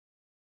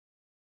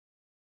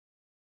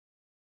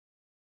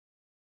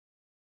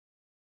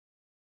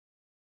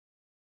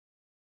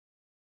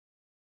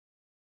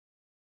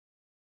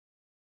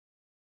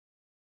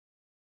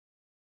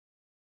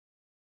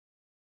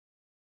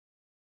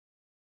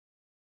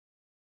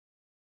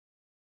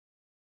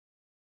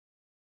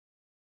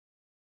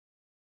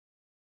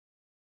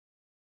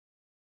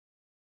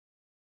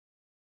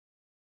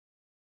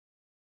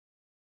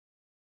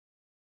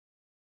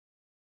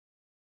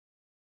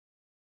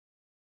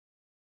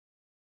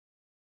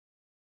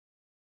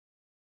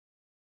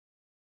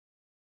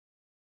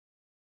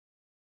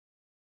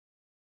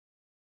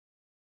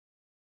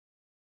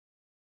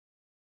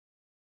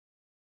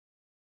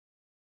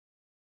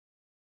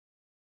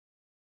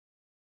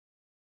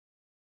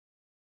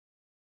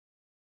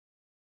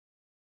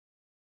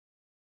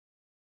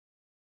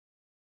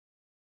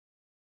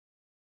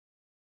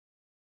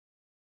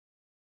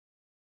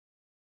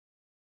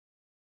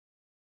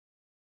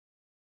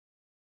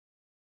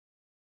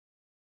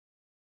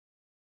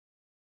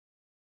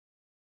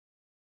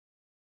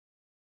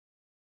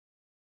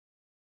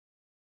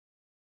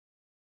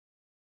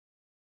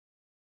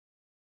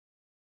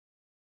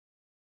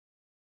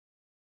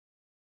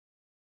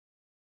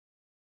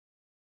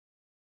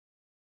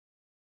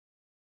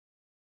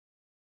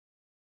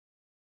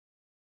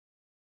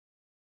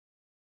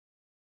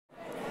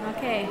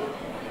Okay.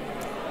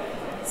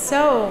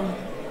 So,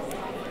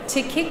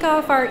 to kick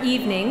off our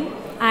evening,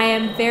 I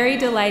am very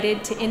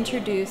delighted to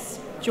introduce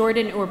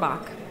Jourdan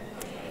Urbach.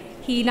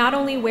 He not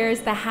only wears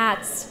the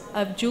hats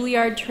of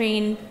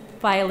Juilliard-trained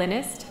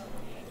violinist,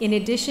 in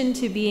addition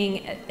to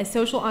being a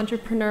social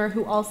entrepreneur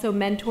who also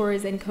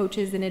mentors and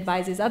coaches and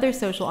advises other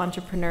social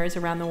entrepreneurs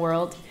around the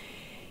world.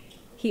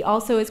 He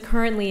also is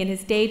currently in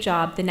his day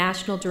job the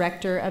National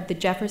Director of the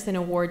Jefferson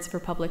Awards for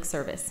Public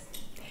Service.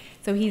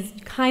 So he's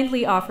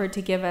kindly offered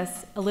to give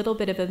us a little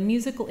bit of a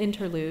musical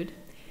interlude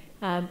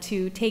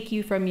to take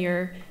you from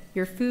your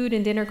food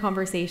and dinner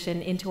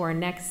conversation into our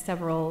next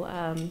several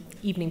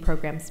evening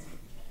programs.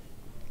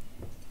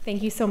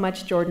 Thank you so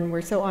much, Jourdan.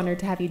 We're so honored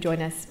to have you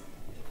join us.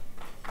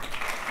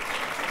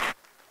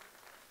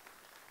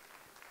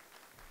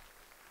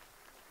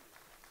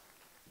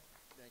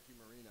 Thank you,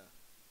 Marina.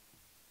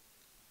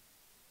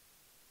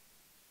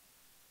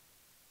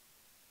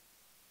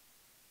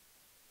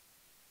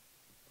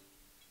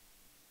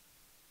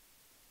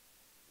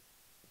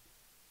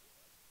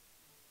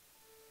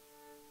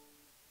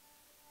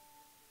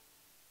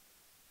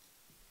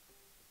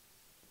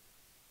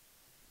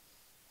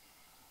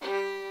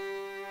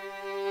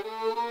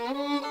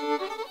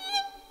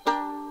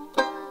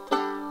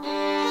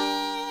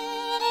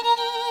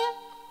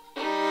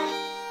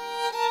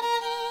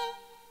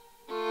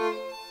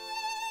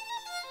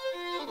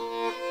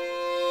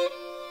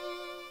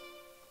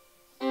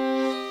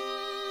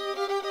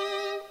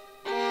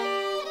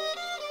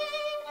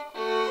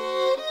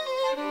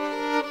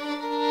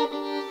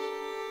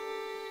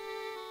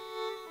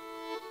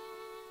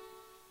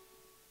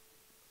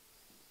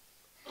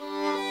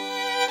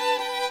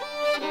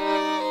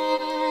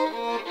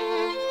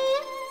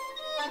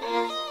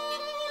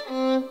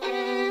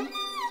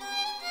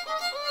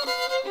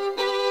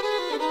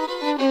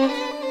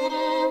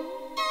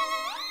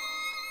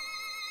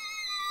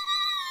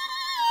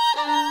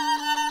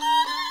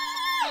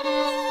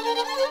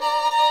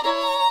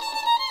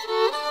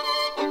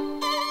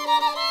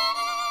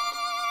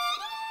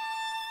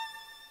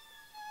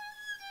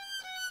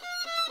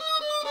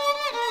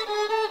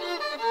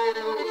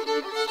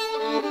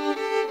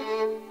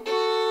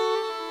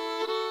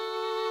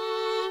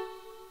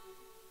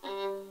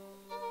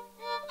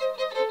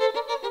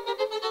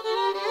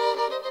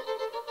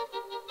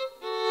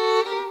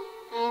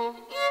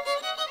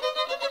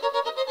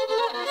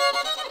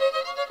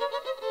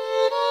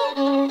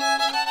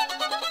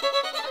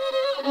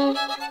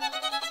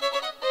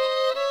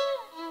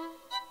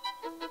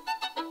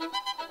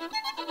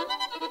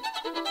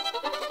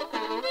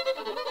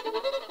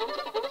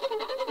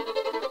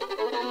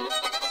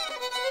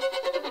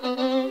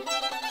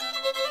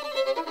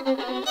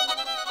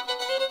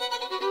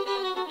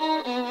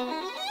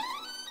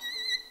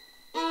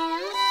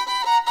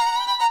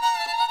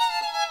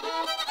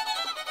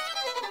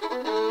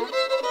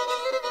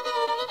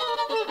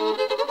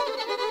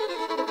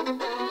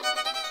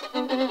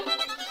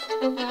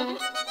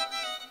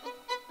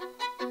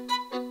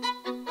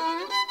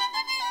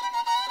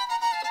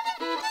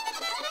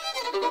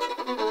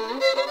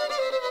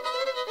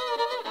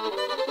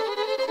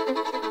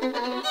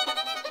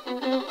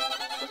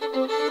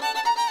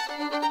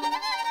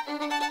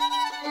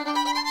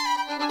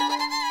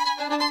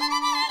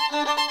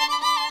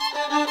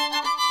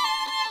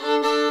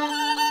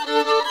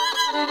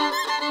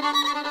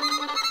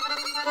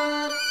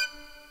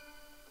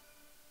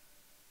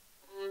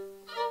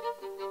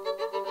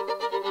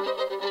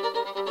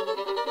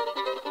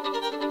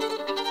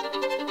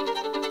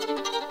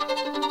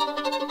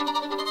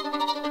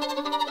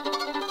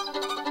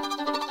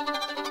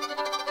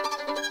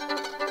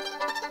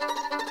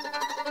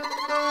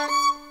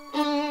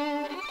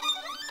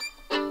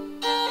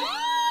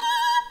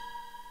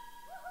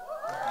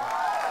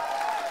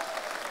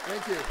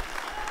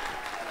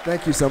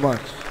 Thank you so much.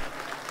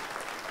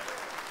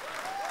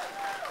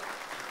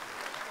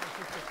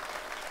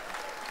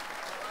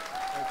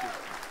 Thank you.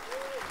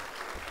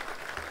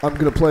 I'm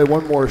going to play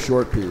one more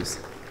short piece.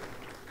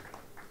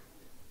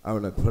 I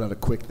want to put out a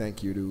quick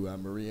thank you to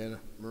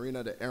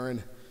Marina, to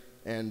Aaron,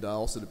 and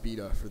also to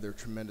Beta for their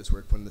tremendous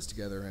work putting this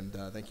together. And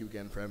thank you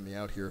again for having me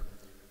out here.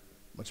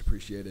 Much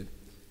appreciated.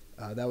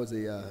 That was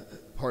a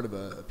part of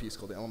a piece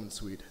called the Element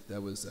Suite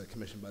that was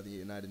commissioned by the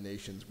United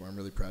Nations, where I'm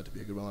really proud to be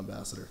a Goodwill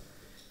Ambassador.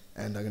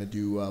 And I'm going to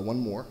do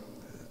one more.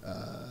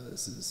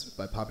 This is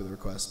by popular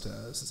request.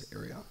 This is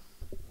Area.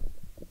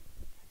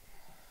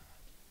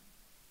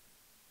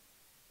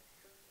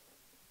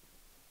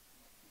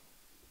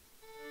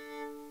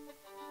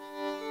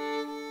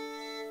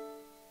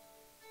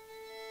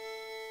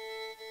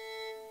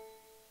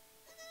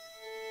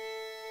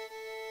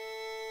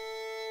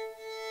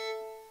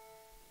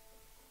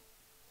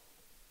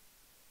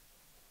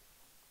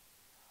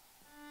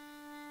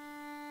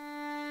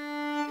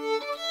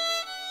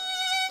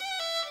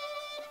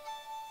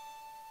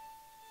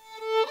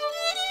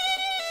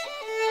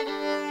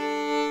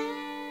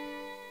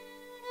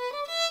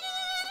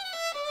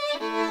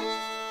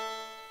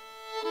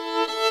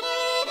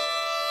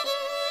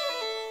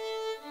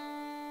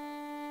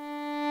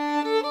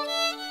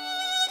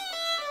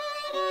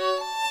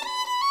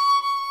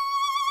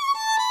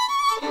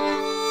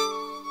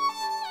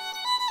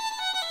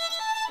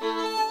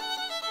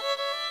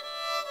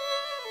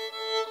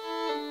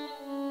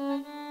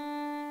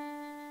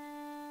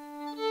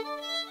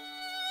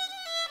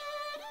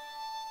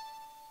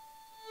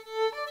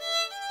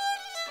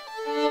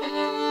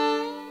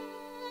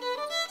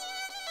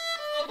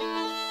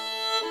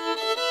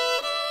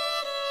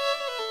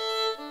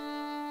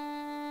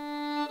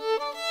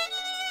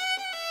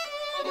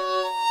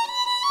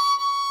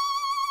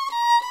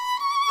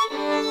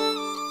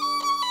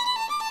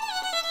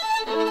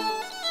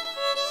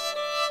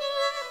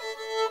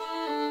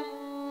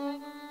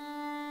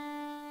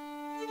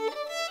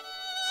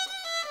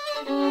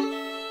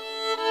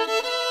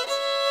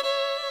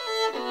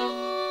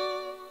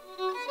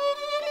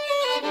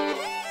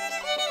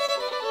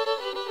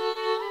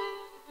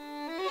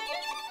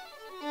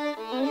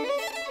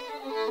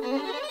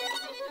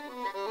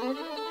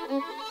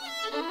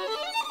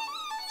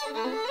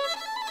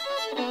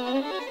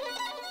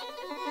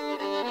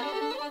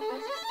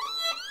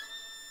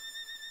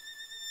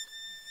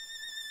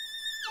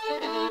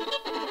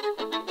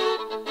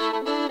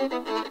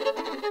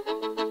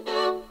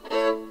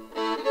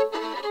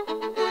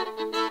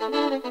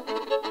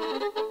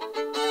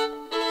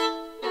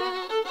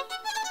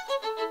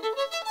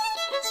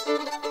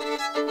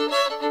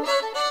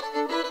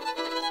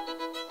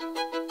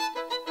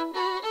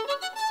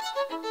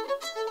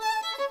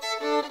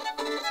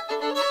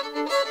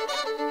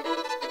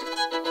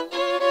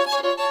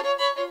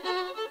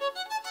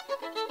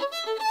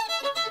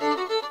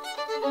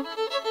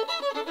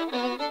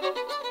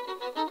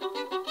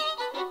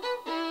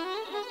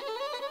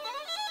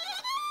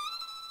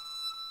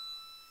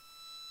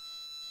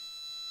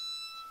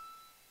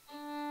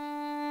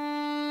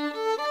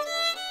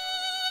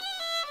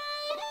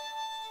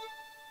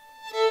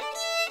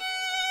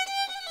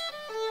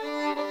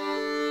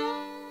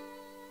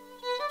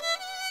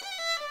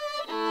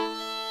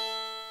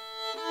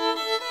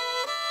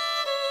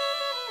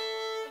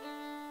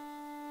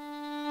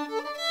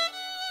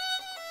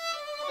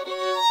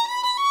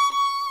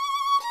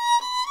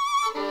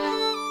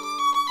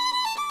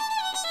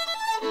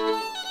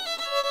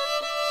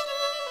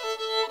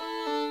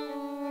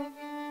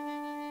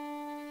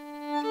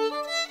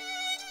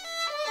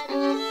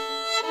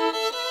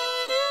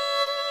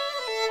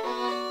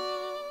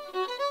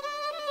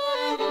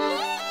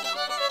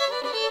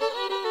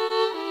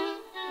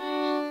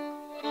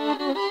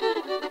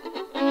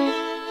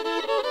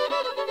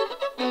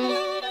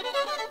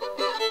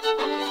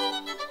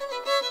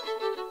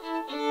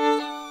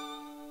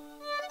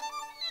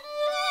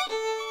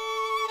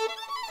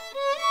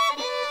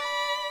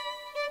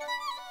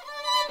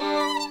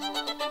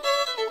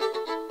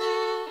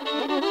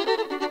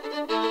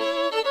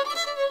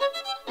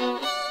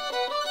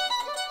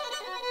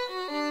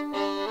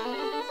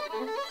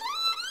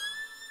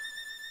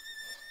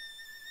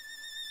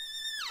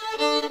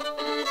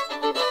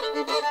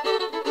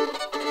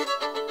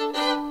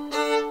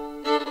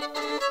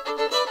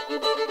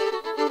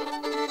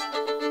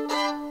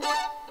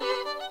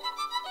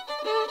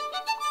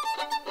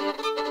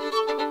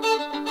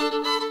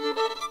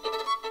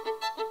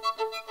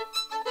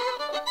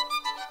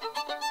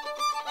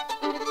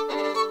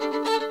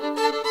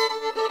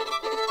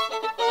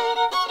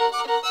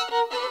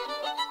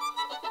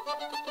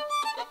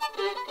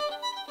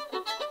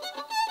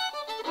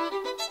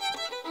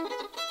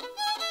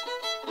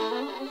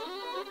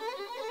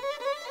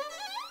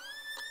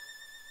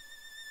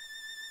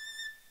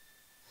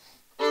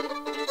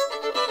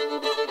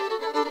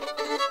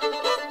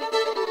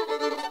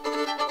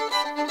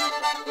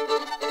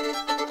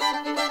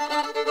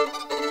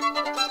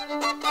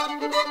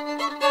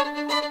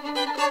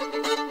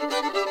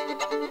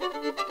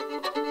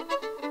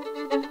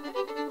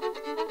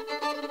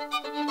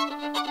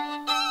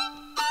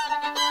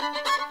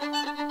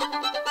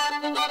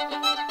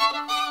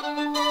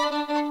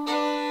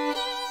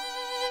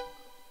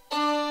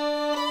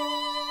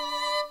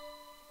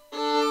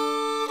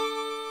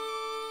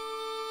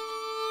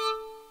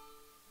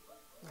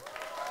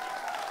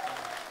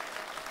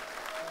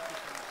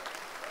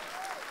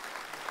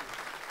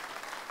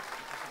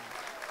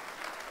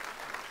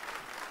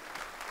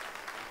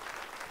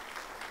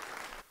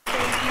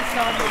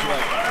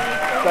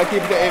 Should I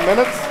keep it to 8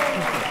 minutes?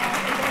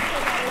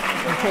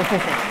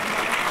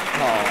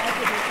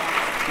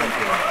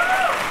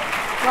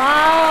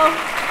 Wow.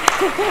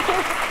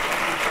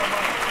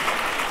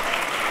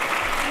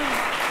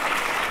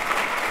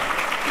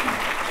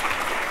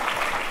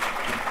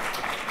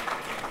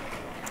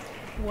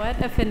 What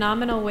a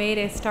phenomenal way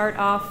to start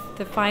off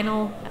the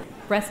final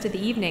rest of the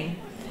evening.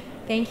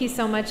 Thank you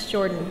so much,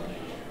 Jourdan.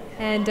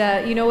 And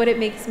you know what it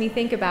makes me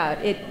think about?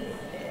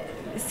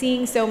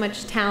 Seeing so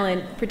much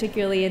talent,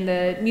 particularly in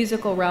the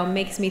musical realm,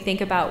 makes me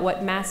think about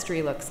what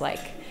mastery looks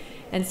like.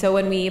 And so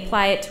when we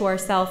apply it to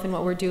ourselves and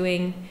what we're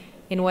doing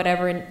in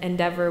whatever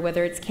endeavor,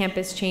 whether it's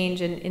campus change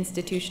and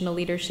institutional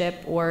leadership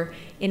or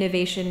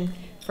innovation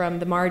from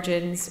the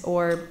margins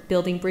or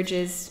building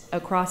bridges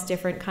across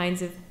different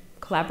kinds of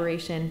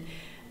collaboration,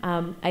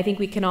 I think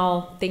we can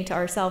all think to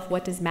ourselves,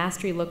 what does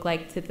mastery look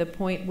like to the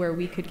point where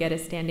we could get a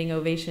standing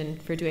ovation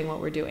for doing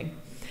what we're doing?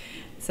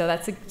 So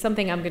that's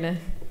something I'm going to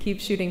keep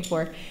shooting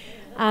for.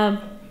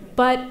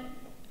 But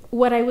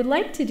what I would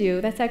like to do,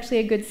 that's actually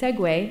a good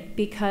segue,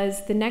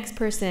 because the next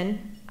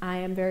person I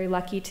am very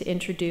lucky to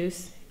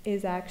introduce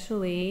is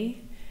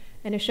actually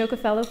an Ashoka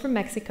Fellow from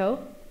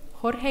Mexico,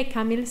 Jorge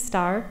Camil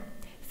Starr,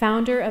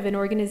 founder of an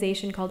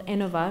organization called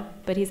Enova,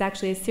 but he's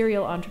actually a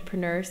serial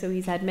entrepreneur, so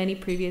he's had many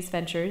previous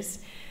ventures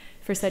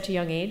for such a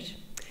young age.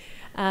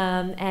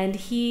 And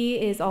he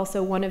is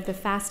also one of the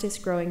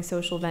fastest growing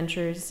social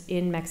ventures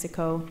in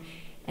Mexico.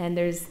 And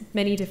there's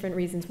many different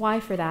reasons why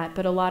for that,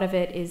 but a lot of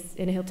it is,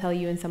 and he'll tell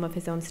you in some of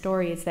his own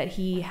stories, that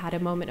he had a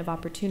moment of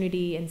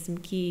opportunity and some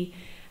key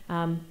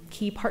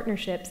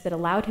partnerships that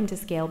allowed him to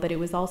scale, but it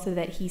was also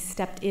that he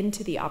stepped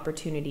into the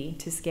opportunity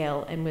to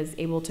scale and was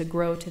able to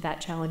grow to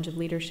that challenge of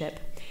leadership.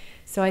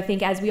 So I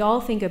think as we all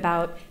think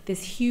about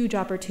this huge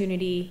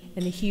opportunity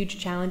and the huge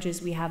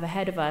challenges we have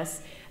ahead of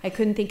us, I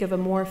couldn't think of a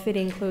more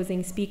fitting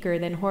closing speaker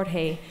than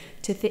Jorge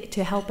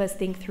to help us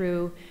think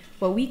through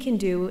what we can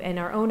do in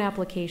our own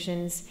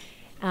applications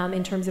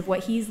in terms of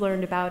what he's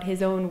learned about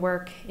his own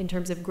work, in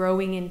terms of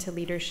growing into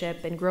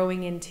leadership and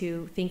growing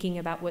into thinking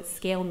about what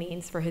scale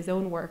means for his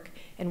own work,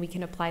 and we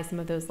can apply some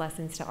of those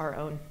lessons to our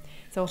own.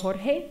 So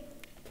Jorge,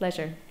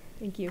 pleasure.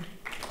 Thank you.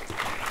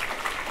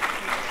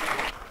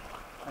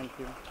 Thank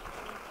you.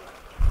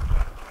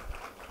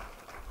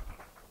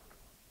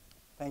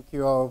 Thank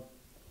you all.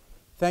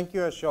 Thank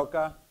you,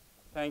 Ashoka.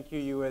 Thank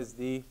you,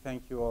 USD.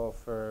 Thank you all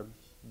for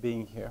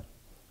being here.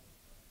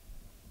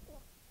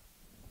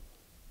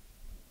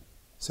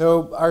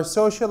 So, are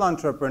social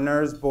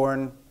entrepreneurs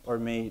born or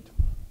made?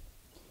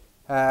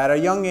 At a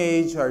young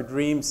age, our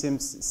dreams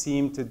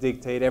seem to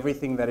dictate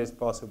everything that is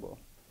possible.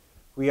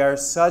 We are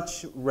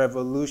such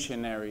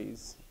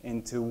revolutionaries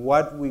into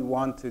what we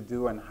want to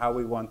do and how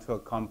we want to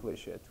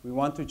accomplish it. We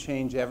want to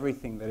change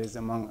everything that is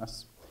among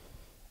us.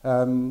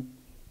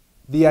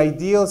 The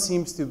ideal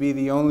seems to be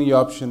the only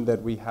option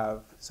that we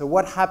have. So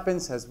what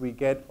happens as we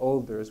get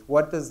older?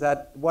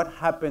 What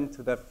happened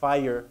to the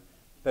fire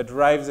that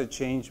drives a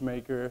change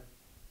maker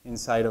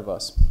inside of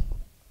us?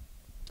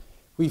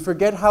 We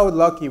forget how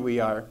lucky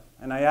we are,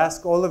 and I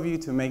ask all of you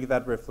to make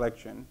that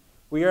reflection.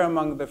 We are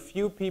among the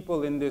few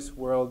people in this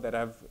world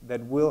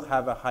that will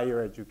have a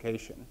higher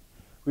education.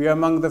 We are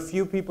among the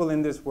few people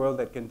in this world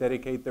that can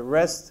dedicate the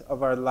rest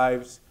of our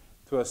lives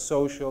to a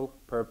social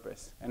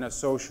purpose and a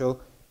social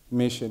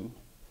mission.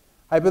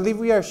 I believe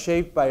we are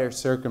shaped by our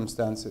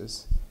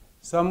circumstances.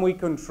 Some we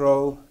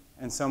control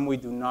and some we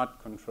do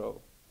not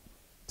control.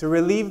 To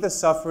relieve the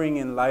suffering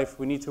in life,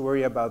 we need to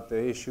worry about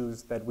the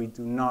issues that we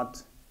do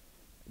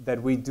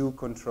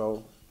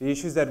control. The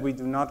issues that we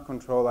do not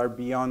control are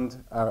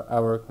beyond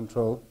our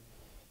control.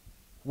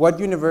 What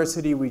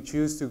university we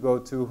choose to go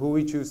to, who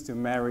we choose to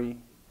marry,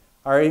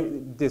 are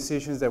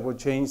decisions that will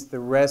change the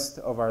rest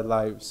of our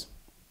lives.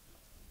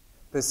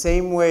 The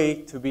same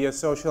way to be a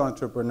social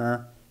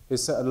entrepreneur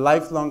is a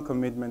lifelong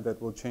commitment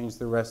that will change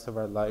the rest of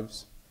our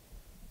lives.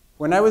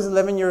 When I was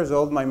 11 years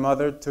old, my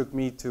mother took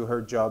me to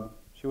her job.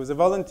 She was a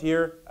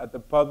volunteer at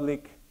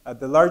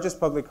the largest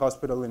public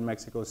hospital in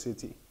Mexico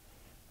City.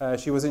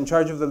 She was in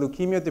charge of the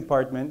leukemia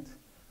department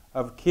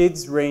of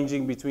kids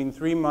ranging between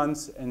 3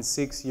 months and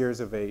 6 years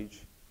of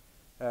age.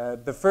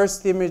 The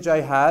first image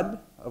I had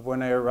of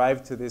when I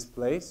arrived to this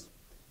place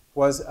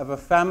was of a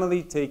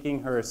family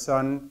taking her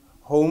son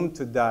home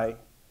to die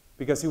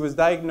because he was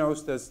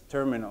diagnosed as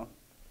terminal,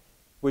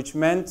 which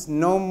meant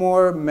no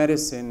more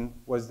medicine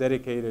was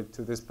dedicated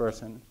to this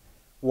person.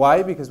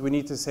 Why? Because we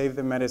need to save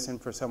the medicine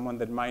for someone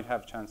that might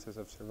have chances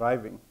of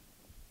surviving.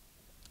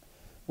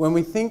 When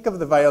we think of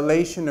the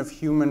violation of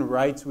human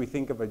rights, we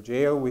think of a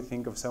jail, we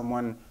think of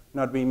someone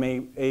not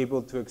being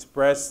able to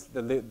express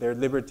their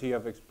liberty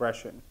of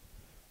expression.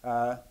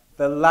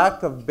 The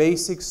lack of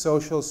basic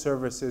social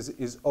services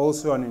is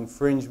also an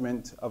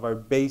infringement of our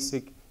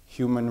basic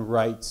human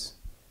rights.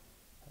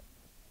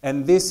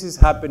 And this is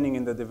happening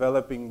in the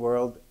developing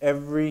world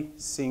every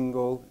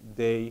single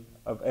day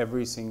of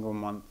every single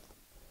month.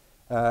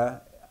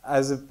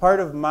 As a part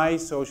of my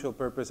social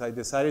purpose, I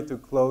decided to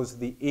close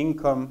the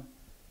income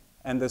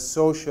and the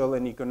social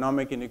and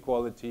economic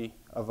inequality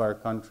of our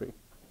country.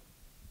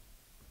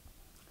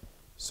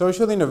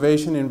 Social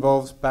innovation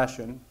involves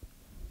passion.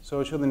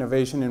 Social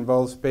innovation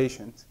involves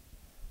patience.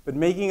 But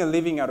making a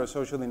living out of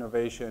social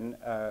innovation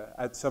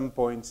at some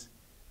points,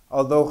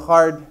 although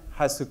hard,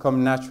 has to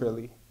come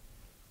naturally.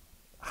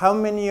 How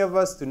many of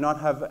us do not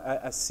have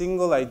a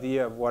single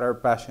idea of what our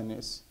passion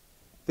is?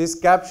 This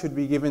gap should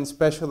be given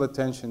special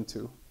attention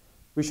to.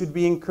 We should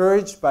be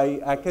encouraged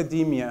by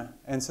academia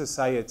and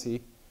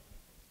society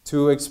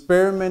to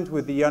experiment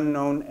with the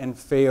unknown and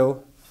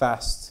fail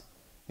fast.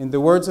 In the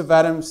words of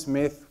Adam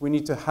Smith, we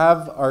need to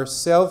have our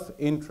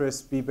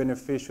self-interest be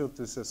beneficial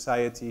to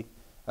society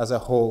as a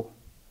whole.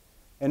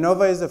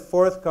 Enova is the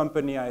 4th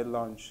company I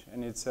launched,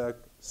 and it's a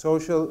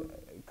social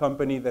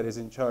company that is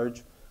in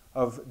charge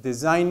of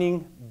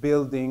designing,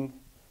 building,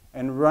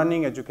 and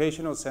running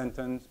educational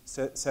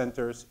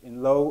centers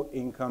in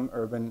low-income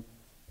urban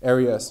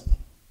areas.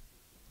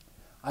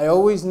 I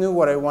always knew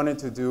what I wanted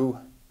to do,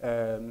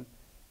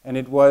 and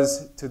it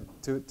was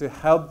to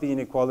help the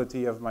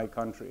inequality of my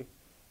country.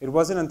 It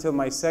wasn't until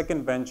my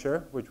second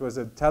venture, which was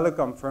a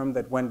telecom firm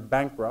that went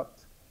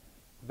bankrupt,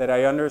 that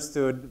I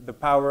understood the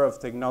power of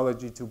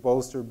technology to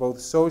bolster both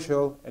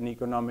social and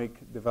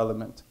economic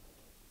development.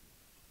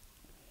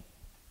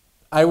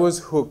 I was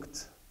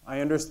hooked.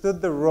 I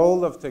understood the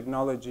role of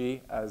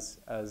technology as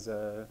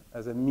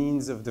a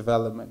means of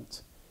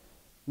development.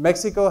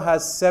 Mexico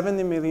has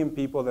 70 million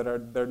people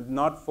that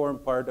not form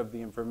part of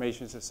the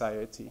information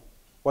society.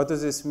 What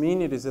does this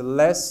mean? It is a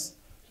less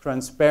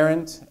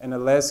transparent and a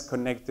less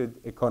connected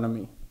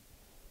economy.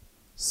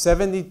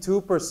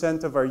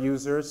 72% of our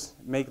users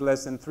make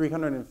less than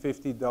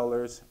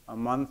 $350 a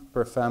month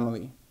per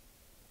family.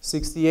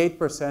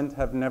 68%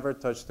 have never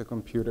touched a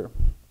computer.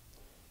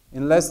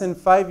 In less than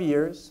 5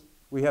 years,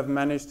 we have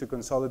managed to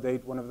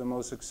consolidate one of the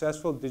most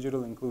successful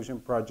digital inclusion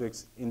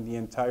projects in the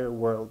entire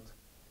world.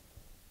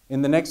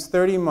 In the next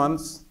 30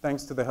 months,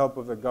 thanks to the help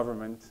of the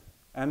government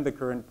and the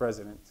current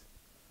president,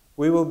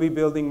 we will be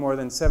building more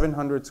than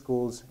 700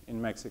 schools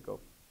in Mexico,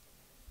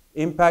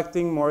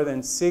 impacting more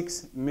than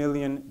 6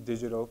 million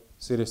digital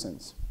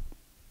citizens.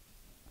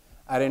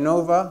 At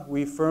Enova,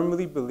 we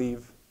firmly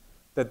believe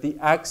that the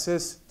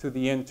access to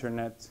the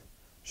internet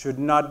should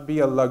not be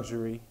a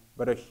luxury,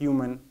 but a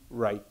human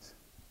right.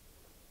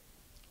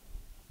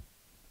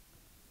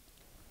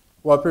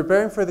 While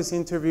preparing for this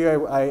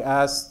interview, I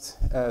asked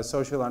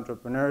social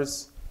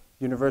entrepreneurs,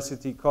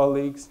 university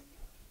colleagues,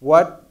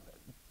 what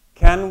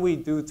can we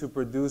do to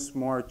produce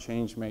more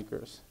change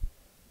makers?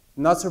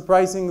 Not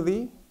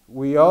surprisingly,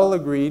 we all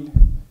agreed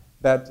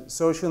that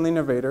social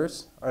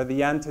innovators are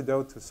the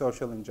antidote to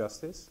social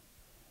injustice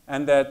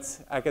and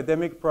that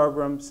academic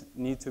programs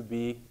need to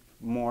be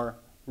more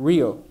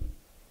real.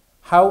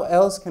 How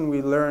else can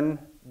we learn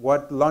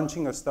what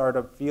launching a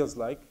startup feels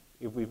like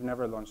if we've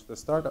never launched a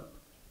startup?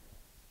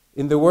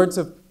 In the words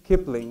of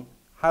Kipling,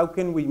 how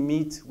can we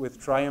meet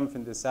with triumph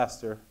and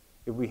disaster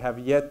if we have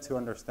yet to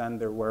understand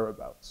their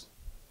whereabouts?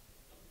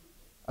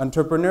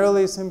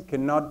 Entrepreneurialism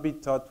cannot be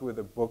taught with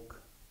a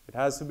book. It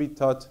has to be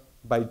taught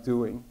by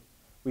doing.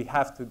 We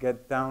have to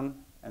get down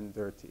and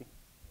dirty.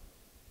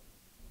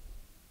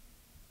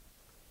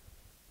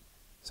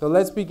 So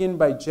let's begin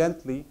by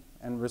gently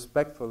and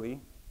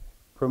respectfully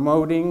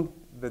promoting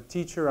the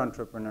teacher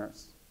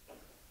entrepreneurs.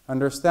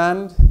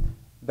 Understand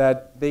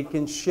that they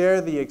can share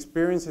the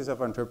experiences of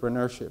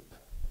entrepreneurship.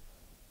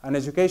 An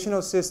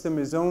educational system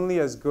is only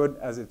as good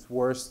as its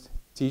worst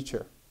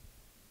teacher.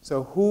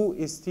 So who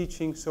is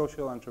teaching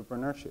social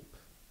entrepreneurship?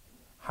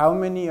 How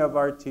many of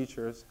our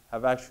teachers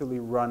have actually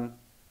run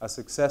a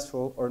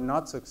successful or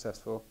not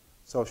successful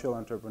social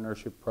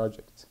entrepreneurship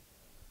project?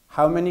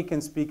 How many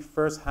can speak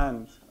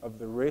firsthand of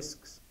the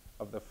risks,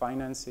 of the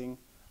financing,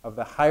 of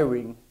the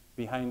hiring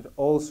behind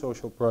all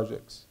social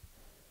projects?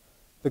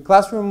 The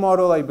classroom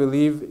model, I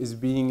believe, is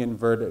being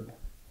inverted.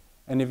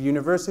 And if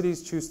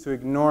universities choose to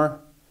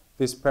ignore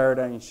this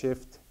paradigm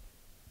shift,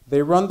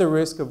 they run the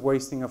risk of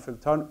wasting a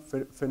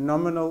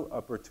phenomenal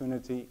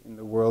opportunity in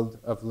the world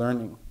of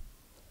learning.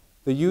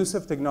 The use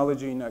of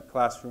technology in a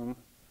classroom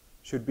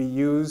should be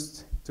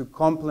used to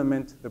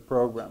complement the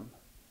program.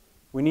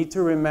 We need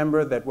to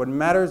remember that what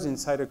matters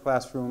inside a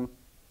classroom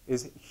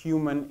is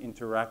human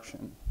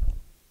interaction.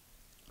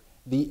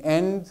 The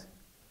end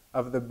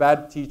of the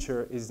bad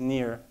teacher is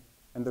near,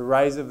 and the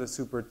rise of the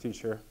super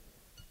teacher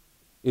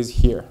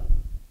is here.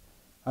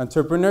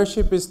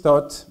 Entrepreneurship is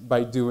taught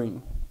by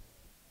doing.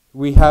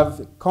 We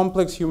have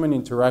complex human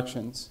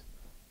interactions.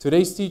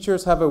 Today's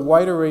teachers have a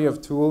wide array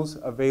of tools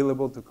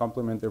available to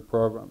complement their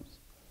programs.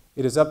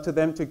 It is up to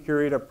them to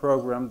curate a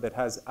program that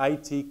has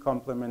IT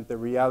complement the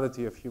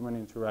reality of human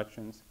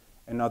interactions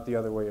and not the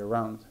other way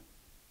around.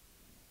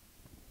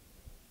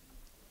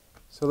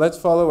 So let's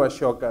follow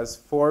Ashoka's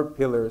 4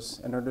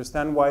 pillars and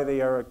understand why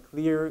they are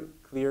clear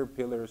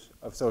pillars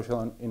of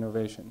social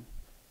innovation.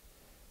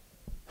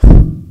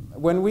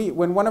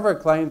 When one of our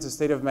clients, the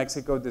state of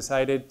Mexico,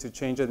 decided to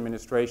change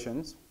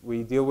administrations,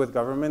 we deal with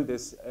government,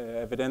 this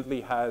evidently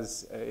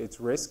has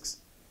its risks.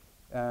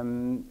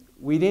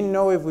 We didn't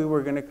know if we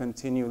were going to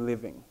continue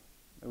living.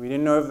 We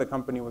didn't know if the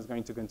company was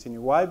going to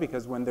continue. Why?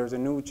 Because when there's a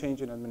new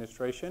change in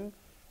administration,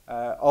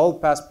 all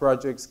past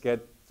projects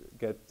get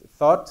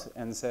thought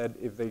and said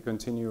if they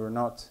continue or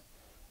not.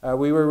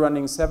 We were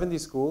running 70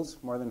 schools,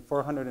 more than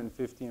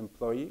 450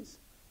 employees,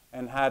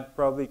 and had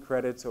probably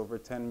credits over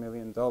 $10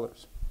 million.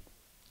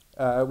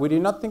 We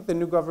did not think the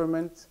new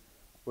government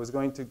was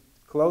going to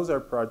close our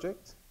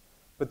project,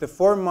 but the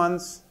 4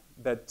 months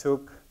that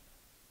took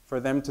for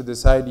them to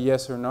decide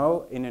yes or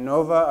no in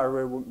Enova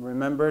are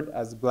remembered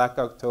as Black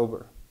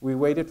October. We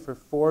waited for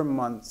 4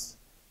 months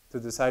to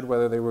decide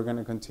whether they were going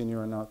to continue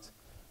or not.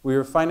 We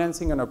were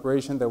financing an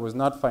operation that was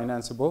not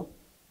financeable,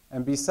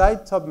 and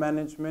beside top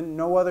management,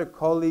 no other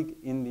colleague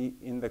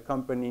in the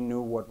company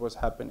knew what was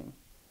happening.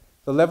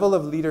 The level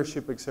of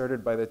leadership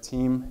exerted by the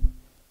team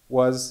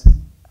was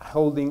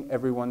holding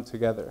everyone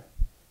together.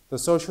 The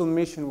social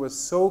mission was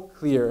so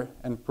clear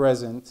and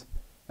present,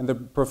 and the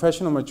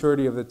professional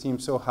maturity of the team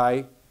so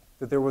high,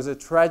 that there was a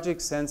tragic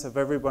sense of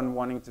everyone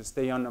wanting to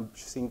stay on a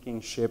sinking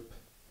ship.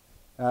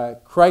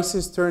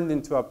 Crisis turned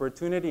into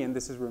opportunity, and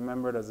this is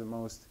remembered as the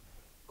most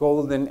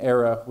golden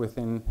era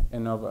within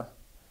Enova.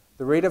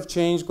 The rate of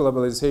change,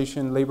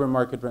 globalization, labor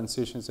market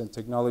transitions, and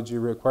technology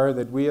require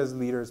that we as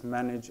leaders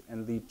manage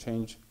and lead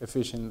change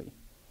efficiently.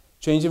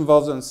 Change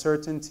involves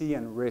uncertainty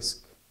and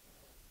risk,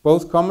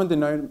 both common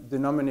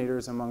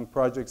denominators among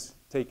projects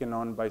taken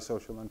on by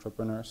social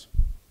entrepreneurs.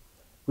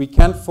 We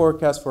can't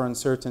forecast for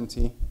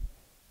uncertainty,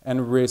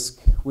 and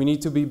risk. We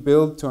need to be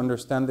built to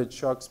understand that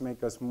shocks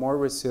make us more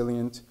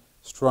resilient,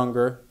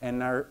 stronger,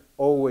 and are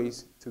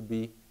always to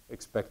be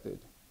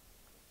expected.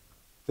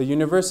 The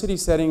university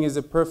setting is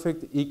a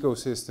perfect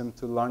ecosystem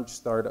to launch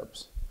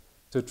startups,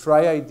 to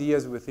try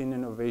ideas within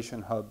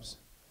innovation hubs,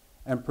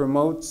 and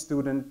promote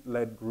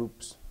student-led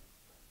groups.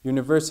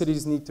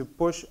 Universities need to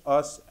push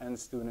us and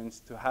students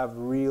to have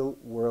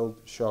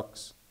real-world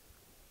shocks.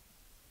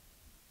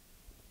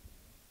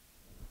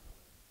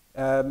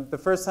 The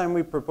first time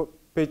we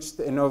pitched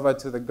Enova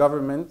to the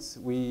government,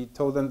 we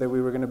told them that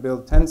we were going to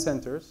build 10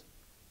 centers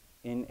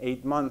in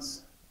 8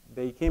 months.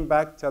 They came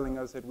back telling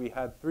us that we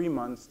had 3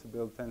 months to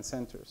build 10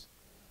 centers.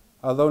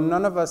 Although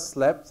none of us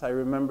slept, I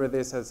remember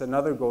this as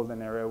another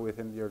golden era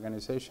within the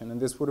organization. And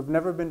this would have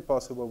never been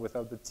possible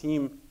without the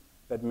team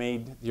that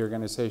made the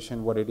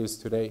organization what it is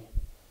today.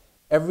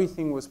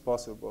 Everything was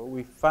possible.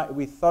 We thought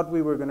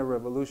we were going to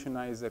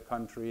revolutionize the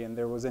country, and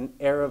there was an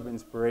air of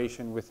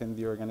inspiration within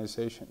the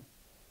organization.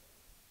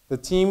 The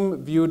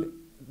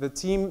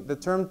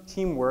term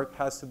teamwork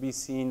has to be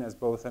seen as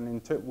both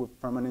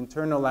from an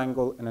internal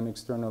angle and an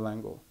external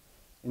angle.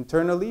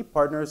 Internally,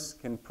 partners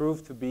and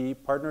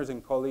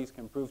colleagues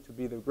can prove to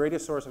be the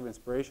greatest source of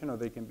inspiration, or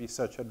they can be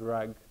such a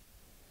drag.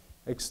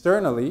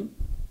 Externally,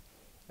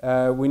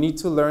 we need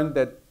to learn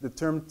that the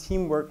term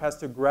teamwork has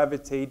to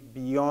gravitate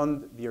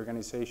beyond the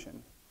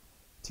organization.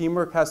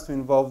 Teamwork has to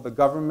involve the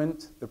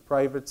government, the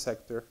private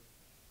sector,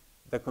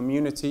 the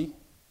community,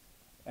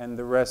 and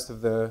the rest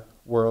of the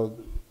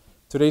world.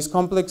 Today's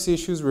complex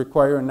issues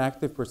require an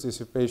active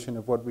participation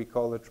of what we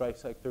call a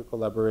tri-sector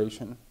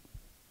collaboration.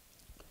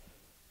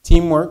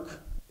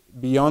 Teamwork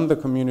beyond the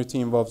community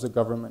involves the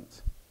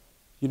government.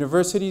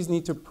 Universities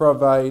need to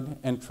provide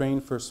and train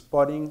for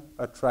spotting,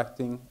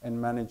 attracting, and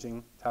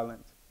managing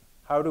talent.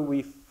 How do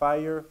we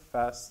fire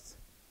fast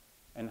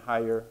and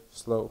hire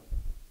slow?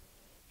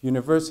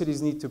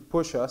 Universities need to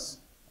push us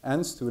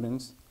and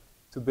students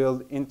to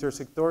build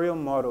intersectorial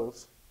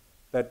models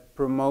that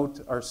promote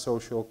our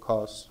social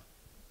cause.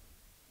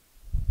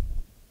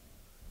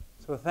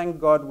 So thank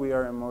God we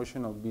are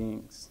emotional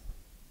beings.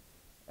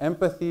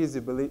 Empathy is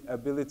the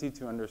ability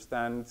to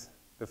understand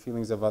the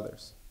feelings of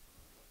others.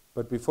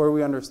 But before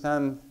we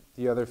understand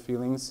the other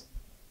feelings,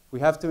 we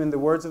have to, in the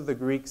words of the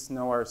Greeks,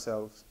 know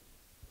ourselves.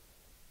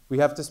 We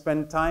have to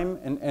spend time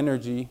and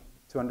energy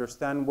to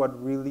understand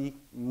what really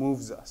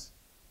moves us.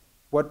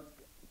 What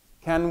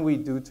can we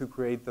do to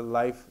create the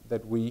life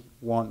that we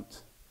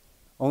want?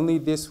 Only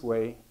this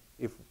way,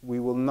 if we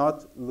will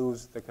not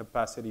lose the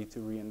capacity to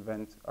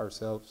reinvent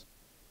ourselves.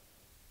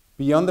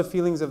 Beyond the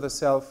feelings of the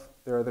self,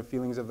 there are the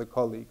feelings of the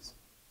colleagues,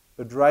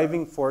 the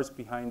driving force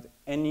behind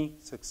any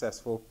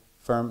successful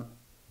firm.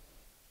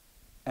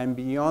 And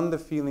beyond the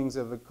feelings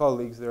of the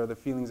colleagues, there are the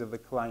feelings of the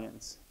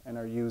clients and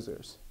our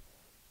users.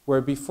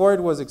 Where before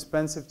it was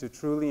expensive to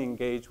truly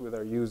engage with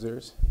our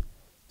users,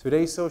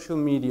 today social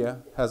media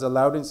has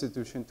allowed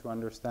institutions to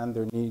understand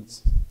their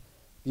needs.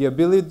 The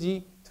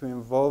ability to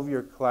involve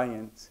your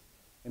client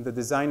in the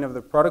design of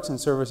the products and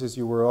services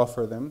you will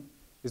offer them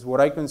is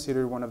what I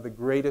consider one of the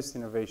greatest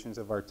innovations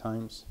of our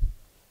times.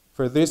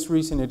 For this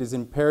reason, it is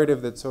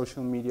imperative that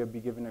social media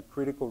be given a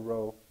critical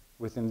role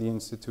within the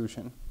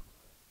institution.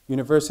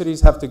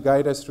 Universities have to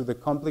guide us through the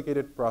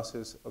complicated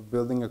process of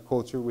building a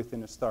culture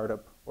within a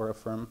startup or a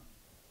firm.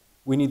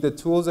 We need the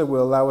tools that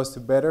will allow us to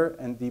better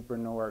and deeper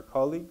know our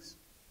colleagues,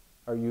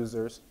 our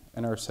users,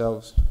 and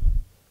ourselves.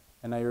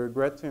 And I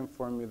regret to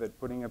inform you that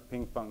putting a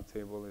ping pong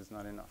table is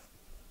not enough.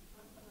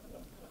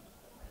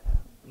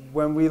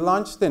 When we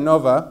launched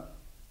Enova,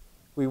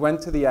 we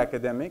went to the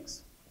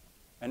academics,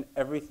 and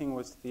everything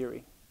was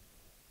theory.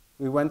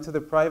 We went to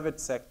the private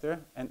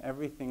sector, and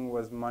everything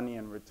was money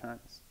and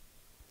returns.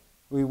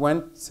 We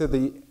went to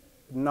the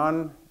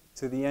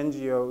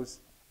NGOs,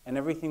 and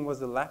everything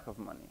was a lack of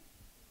money.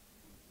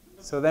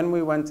 So then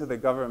we went to the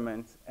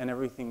government, and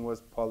everything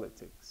was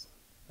politics.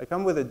 I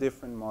come with a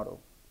different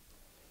model.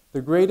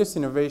 The greatest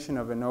innovation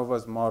of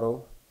Enova's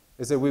model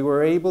is that we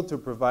were able to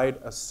provide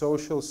a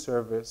social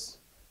service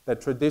that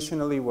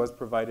traditionally was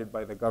provided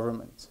by the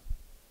government.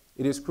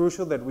 It is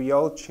crucial that we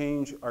all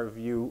change our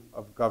view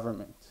of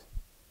government.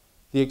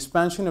 The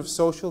expansion of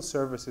social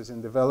services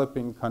in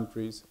developing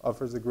countries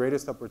offers the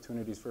greatest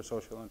opportunities for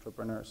social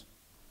entrepreneurs.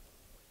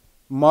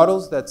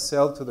 Models that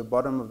sell to the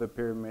bottom of the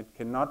pyramid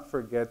cannot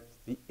forget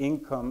the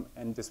income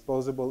and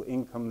disposable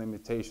income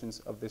limitations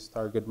of this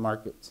target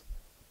market.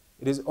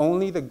 It is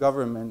only the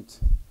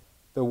government,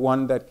 the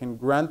one that can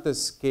grant the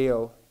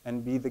scale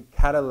and be the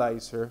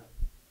catalyzer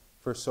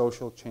for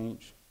social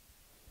change.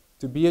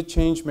 To be a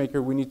change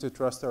maker, we need to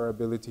trust our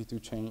ability to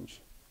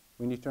change.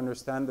 We need to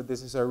understand that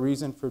this is our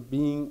reason for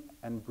being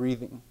and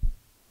breathing.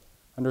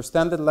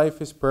 Understand that life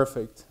is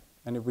perfect,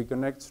 and if we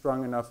connect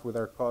strong enough with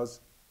our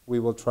cause, we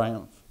will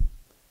triumph.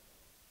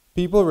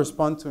 People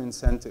respond to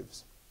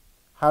incentives.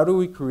 How do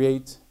we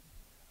create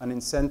an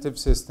incentive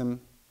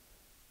system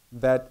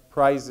that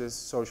prizes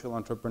social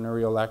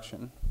entrepreneurial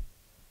action?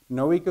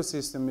 No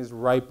ecosystem is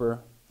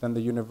riper than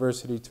the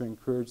university to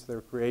encourage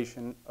the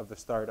creation of the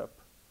startup.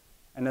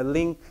 and a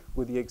link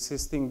with the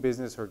existing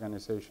business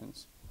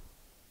organizations.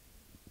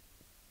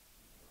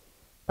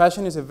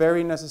 Passion is a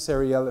very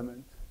necessary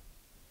element,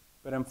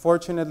 but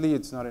unfortunately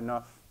it's not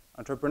enough.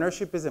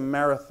 Entrepreneurship is a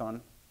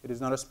marathon, it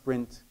is not a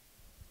sprint.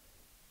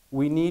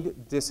 We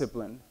need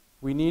discipline.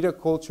 We need a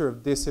culture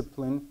of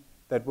discipline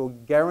that will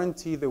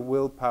guarantee the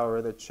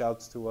willpower that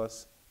shouts to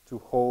us to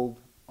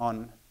hold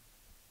on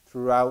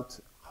throughout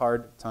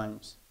hard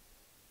times.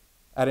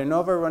 At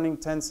Enova, running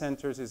 10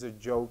 centers is a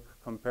joke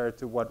compared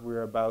to what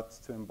we're about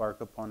to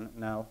embark upon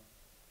now.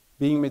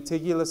 Being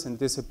meticulous and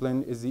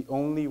disciplined is the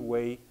only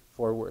way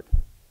forward.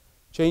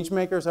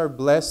 Changemakers are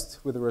blessed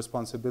with the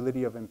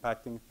responsibility of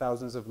impacting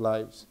thousands of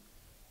lives,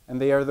 and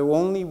they are the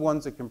only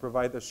ones that can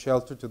provide the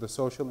shelter to the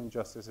social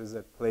injustices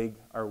that plague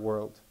our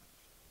world.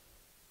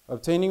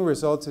 Obtaining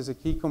results is a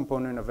key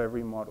component of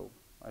every model.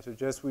 I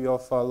suggest we all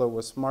follow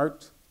a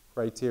SMART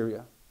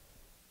criteria.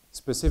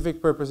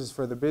 Specific purposes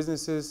for the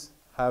businesses,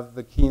 have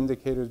the key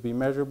indicators be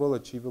measurable,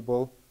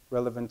 achievable,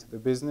 relevant to the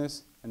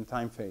business, and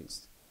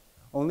time-phased.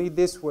 Only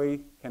this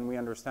way can we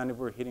understand if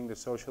we're hitting the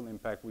social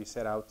impact we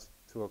set out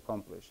to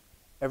accomplish.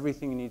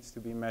 Everything needs to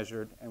be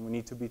measured, and we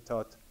need to be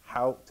taught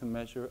how to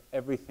measure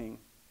everything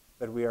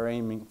that we are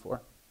aiming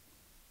for.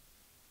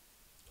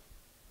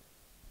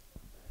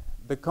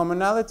 The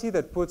commonality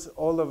that puts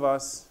all of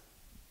us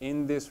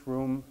in this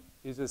room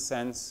is a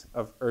sense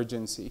of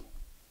urgency.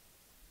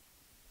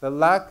 The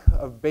lack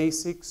of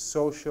basic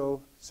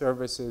social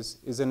services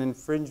is an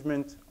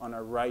infringement on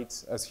our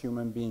rights as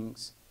human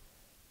beings.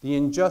 The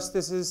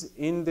injustices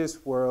in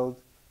this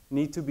world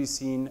need to be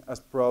seen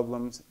as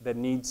problems that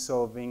need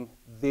solving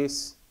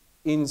this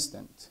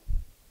instant.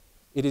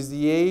 It is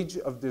the age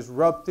of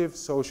disruptive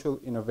social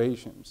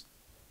innovations,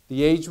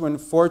 the age when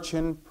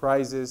fortune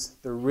prizes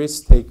the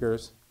risk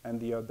takers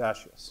and the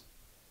audacious.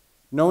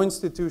 No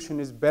institution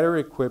is better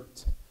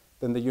equipped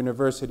than the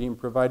university in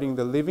providing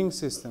the living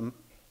system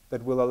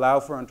that will allow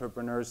for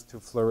entrepreneurs to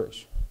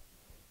flourish.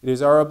 It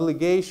is our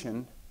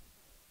obligation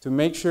to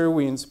make sure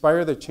we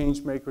inspire the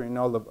change maker in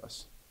all of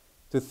us,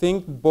 to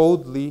think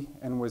boldly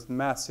and with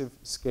massive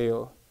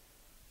scale.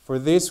 For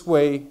this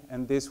way,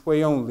 and this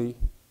way only,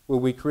 will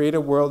we create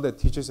a world that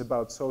teaches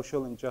about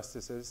social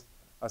injustices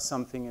as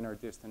something in our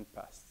distant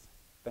past.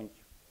 Thank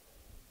you.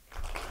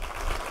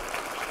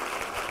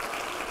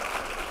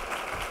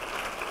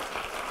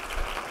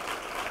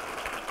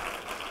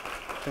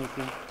 Thank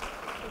you.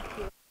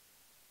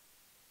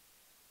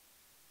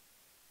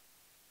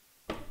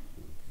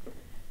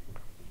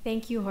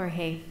 Thank you,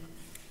 Jorge.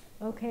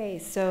 Okay,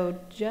 so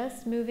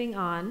just moving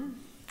on,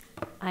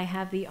 I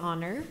have the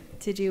honor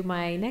to do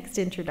my next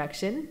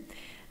introduction,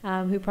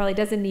 who probably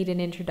doesn't need an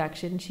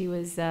introduction. She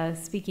was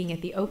speaking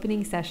at the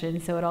opening session,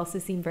 so it also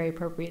seemed very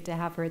appropriate to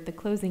have her at the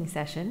closing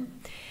session.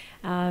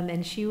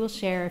 And she will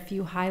share a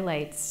few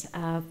highlights.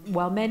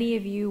 While many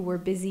of you were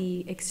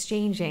busy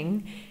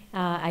exchanging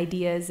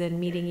ideas and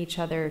meeting each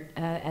other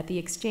at the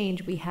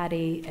exchange, we had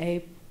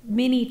a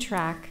mini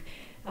track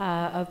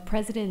of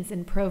presidents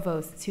and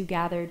provosts who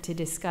gathered to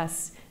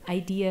discuss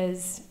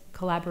ideas,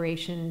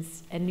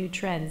 collaborations, and new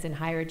trends in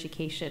higher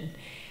education.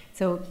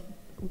 So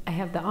I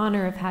have the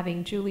honor of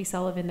having Julie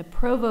Sullivan, the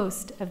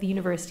provost of the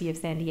University of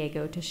San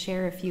Diego, to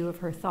share a few of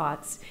her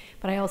thoughts.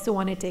 But I also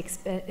wanted to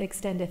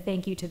extend a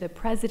thank you to the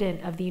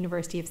president of the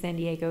University of San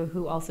Diego,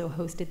 who also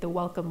hosted the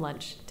welcome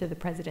lunch to the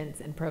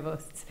presidents and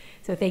provosts.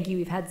 So thank you.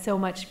 We've had so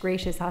much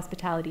gracious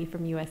hospitality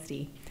from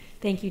USD.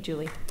 Thank you,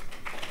 Julie.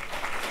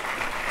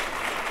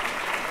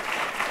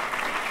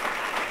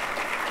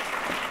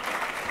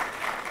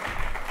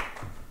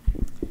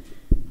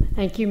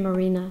 Thank you,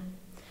 Marina.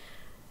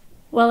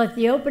 Well, at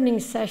the opening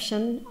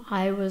session,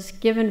 I was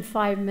given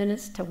 5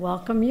 minutes to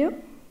welcome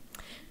you,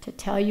 to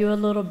tell you a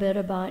little bit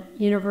about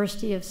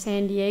University of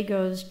San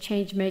Diego's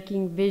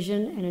change-making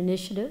vision and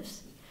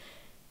initiatives,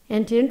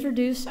 and to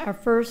introduce our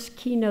first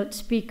keynote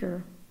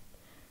speaker,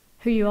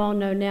 who you all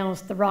know now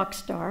as the rock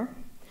star,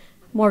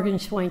 Morgan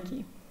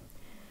Schwenke.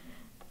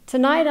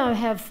 Tonight, I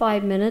have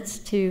 5 minutes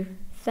to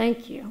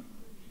thank you.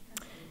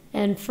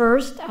 And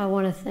first, I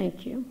want to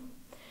thank you.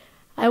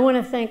 I want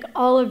to thank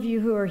all of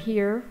you who are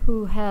here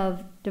who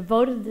have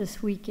devoted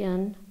this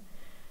weekend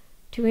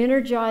to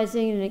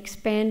energizing and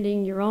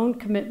expanding your own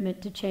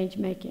commitment to change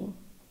making.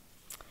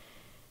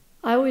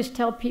 I always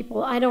tell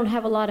people I don't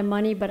have a lot of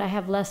money, but I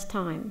have less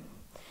time.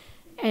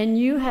 And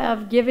you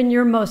have given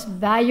your most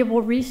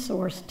valuable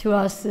resource to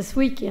us this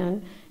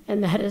weekend,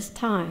 and that is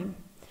time.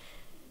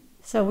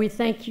 So we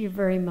thank you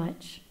very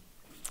much.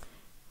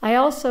 I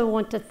also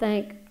want to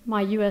thank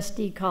my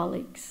USD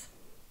colleagues.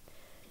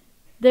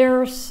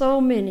 There are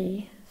so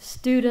many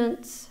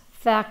students,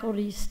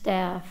 faculty,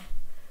 staff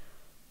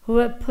who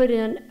have put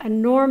in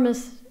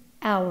enormous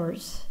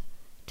hours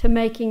to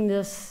making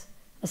this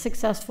a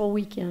successful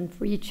weekend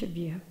for each of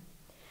you.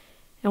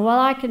 And while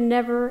I can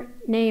never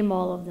name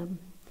all of them,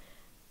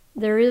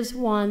 there is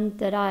one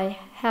that I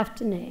have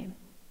to name,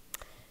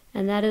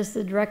 and that is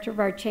the director of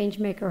our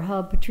Changemaker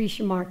Hub,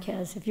 Patricia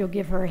Marquez, if you'll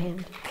give her a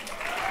hand.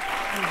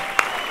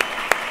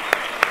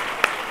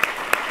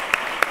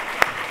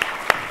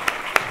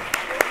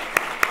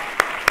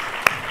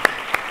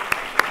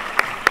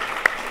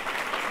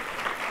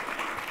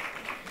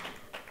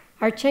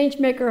 Our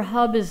Changemaker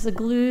Hub is the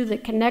glue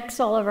that connects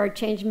all of our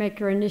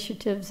Changemaker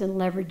initiatives and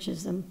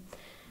leverages them.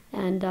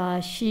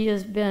 And she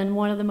has been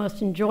one of the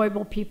most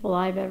enjoyable people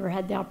I've ever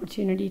had the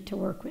opportunity to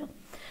work with.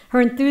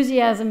 Her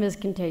enthusiasm is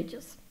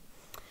contagious.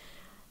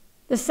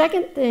 The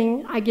second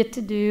thing I get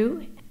to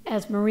do,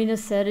 as Marina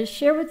said, is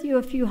share with you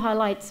a few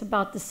highlights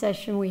about the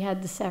session we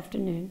had this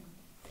afternoon.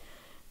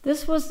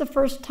 This was the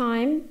first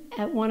time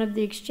at one of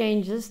the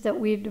exchanges that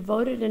we've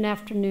devoted an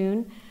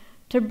afternoon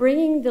to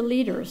bringing the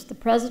leaders, the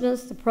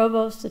presidents, the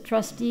provosts, the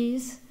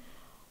trustees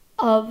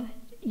of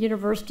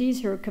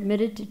universities who are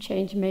committed to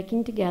change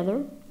making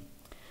together,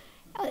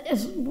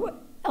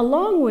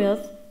 along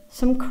with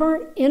some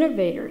current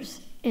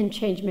innovators in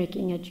change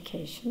making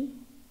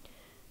education,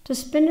 to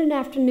spend an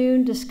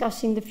afternoon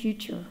discussing the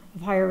future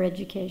of higher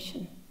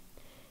education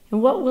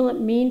and what will it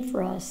mean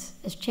for us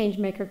as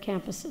changemaker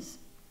campuses.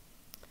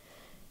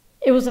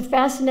 It was a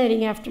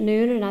fascinating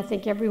afternoon, and I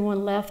think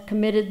everyone left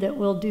committed that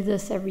we'll do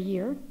this every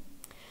year.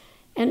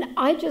 And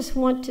I just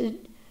want to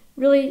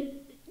really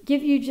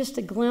give you just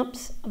a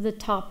glimpse of the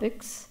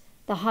topics,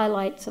 the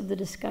highlights of the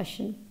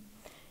discussion,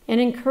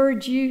 and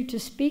encourage you to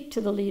speak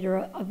to the leader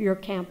of your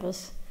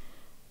campus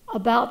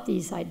about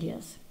these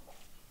ideas.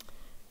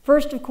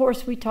 First, of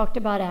course, we talked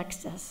about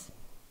access.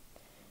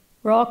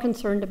 We're all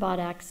concerned about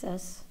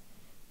access.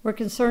 We're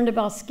concerned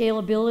about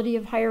scalability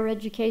of higher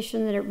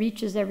education, that it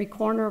reaches every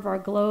corner of our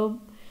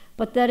globe,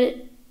 but that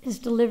it is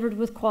delivered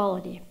with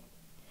quality.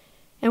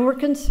 And we're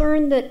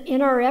concerned that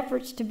in our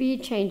efforts to be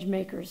change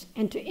makers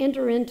and to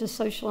enter into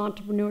social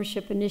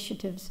entrepreneurship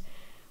initiatives,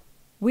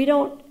 we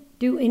don't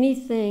do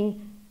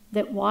anything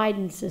that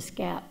widens this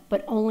gap,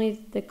 but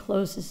only that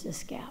closes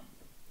this gap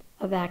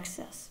of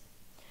access.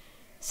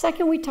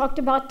 Second, we talked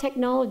about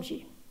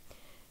technology.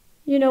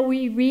 You know,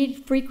 we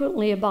read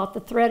frequently about the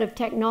threat of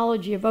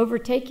technology of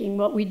overtaking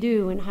what we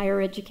do in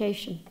higher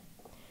education.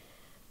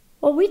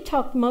 Well, we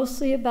talked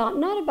mostly about,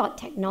 not about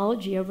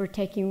technology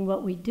overtaking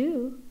what we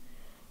do,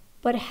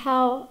 but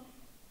how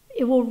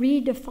it will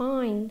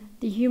redefine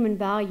the human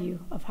value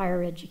of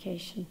higher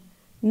education.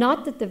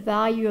 Not that the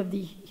value of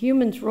the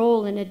human's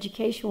role in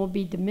education will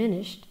be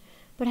diminished,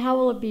 but how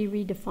will it be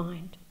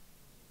redefined?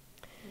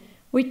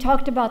 We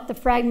talked about the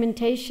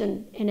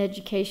fragmentation in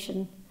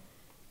education,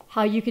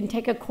 how you can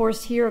take a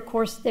course here, a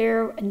course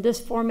there, in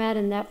this format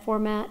and that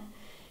format.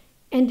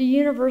 And do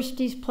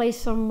universities play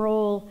some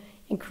role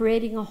in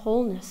creating a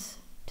wholeness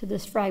to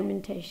this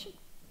fragmentation?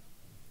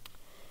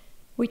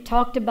 We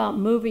talked about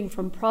moving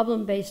from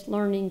problem-based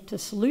learning to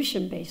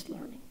solution-based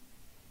learning.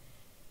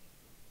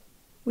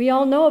 We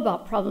all know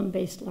about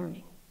problem-based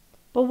learning,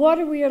 but what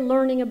are we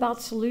learning about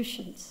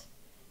solutions?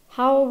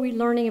 How are we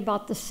learning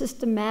about the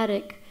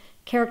systematic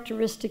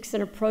characteristics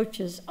and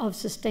approaches of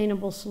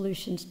sustainable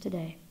solutions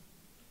today?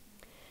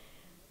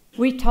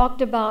 We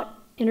talked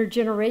about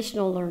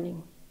intergenerational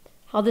learning,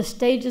 how the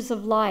stages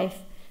of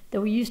life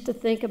that we used to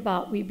think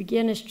about, we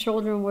begin as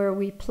children where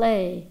we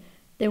play,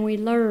 then we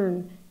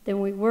learn, then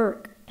we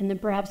work, and then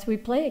perhaps we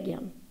play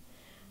again.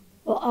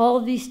 Well, all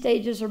of these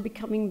stages are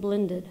becoming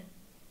blended.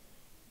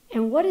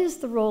 And what is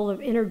the role of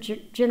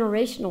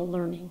intergenerational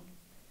learning?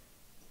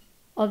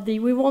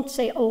 We won't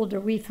say older,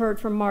 we've heard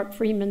from Mark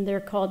Freeman, they're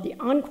called the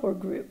Encore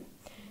group,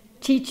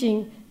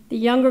 teaching the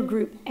younger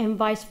group and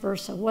vice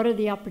versa. What are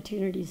the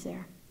opportunities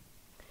there?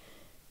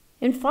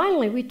 And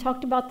finally, we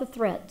talked about the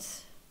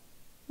threats.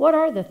 What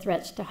are the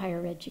threats to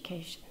higher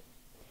education?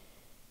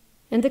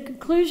 And the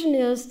conclusion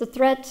is the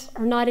threats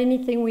are not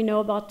anything we know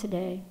about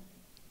today.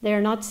 They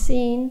are not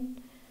seen.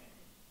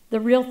 The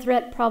real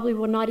threat probably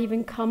will not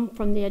even come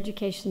from the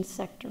education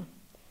sector.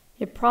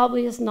 It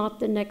probably is not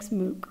the next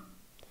MOOC.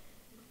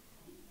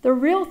 The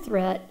real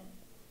threat,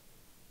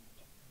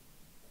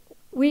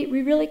 we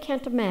really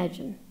can't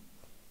imagine,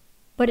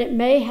 but it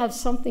may have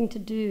something to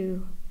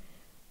do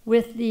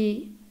with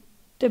the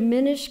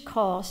diminished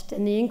cost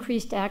and the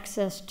increased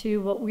access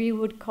to what we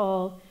would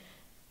call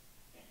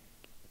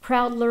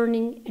crowd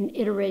learning and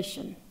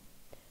iteration.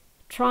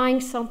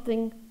 Trying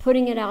something,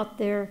 putting it out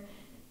there,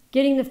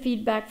 getting the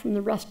feedback from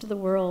the rest of the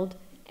world,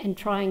 and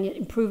trying it,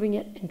 improving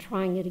it, and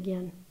trying it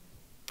again.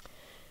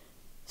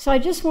 So I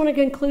just want to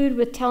conclude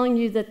with telling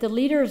you that the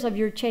leaders of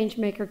your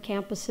Changemaker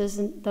campuses,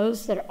 and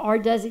those that are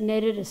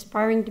designated,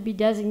 aspiring to be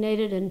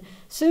designated, and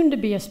soon to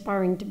be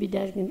aspiring to be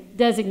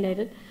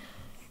designated,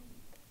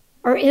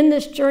 are in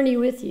this journey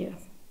with you.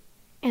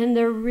 And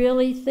they're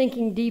really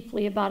thinking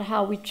deeply about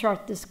how we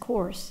chart this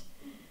course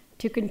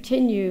to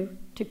continue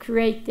to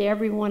create the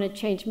everyone a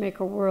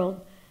Changemaker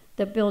world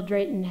that Bill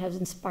Drayton has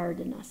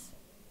inspired in us.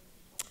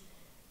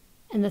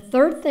 And the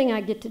third thing I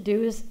get to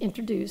do is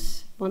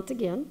introduce, once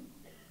again,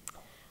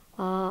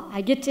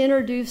 I get to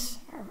introduce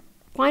our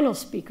final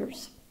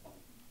speakers.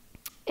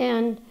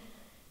 And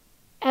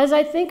as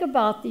I think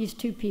about these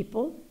two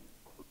people,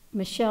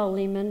 Michelle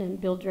Lehman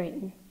and Bill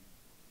Drayton,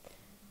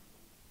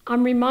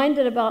 I'm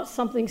reminded about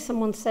something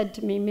someone said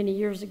to me many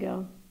years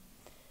ago.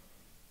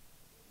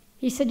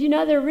 He said, you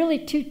know, there are really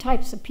two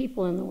types of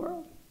people in the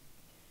world.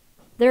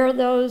 There are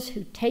those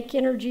who take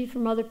energy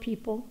from other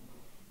people,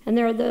 and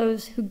there are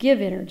those who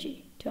give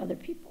energy to other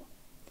people.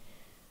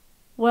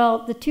 Well,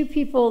 the two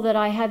people that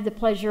I have the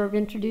pleasure of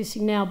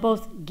introducing now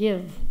both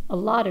give a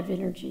lot of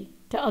energy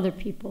to other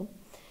people.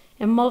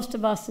 And most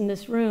of us in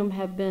this room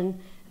have been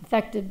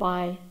affected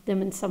by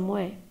them in some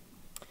way.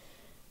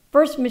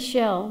 First,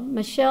 Michelle.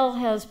 Michelle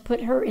has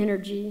put her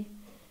energy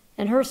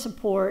and her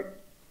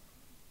support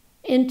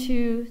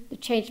into the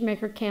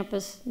Changemaker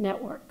Campus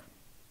Network.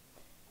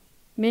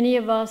 Many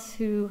of us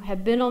who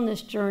have been on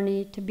this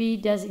journey to be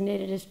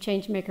designated as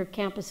Changemaker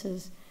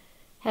campuses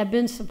have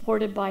been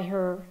supported by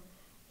her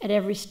at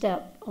every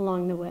step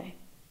along the way.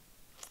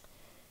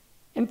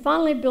 And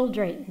finally, Bill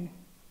Drayton.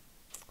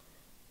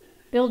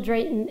 Bill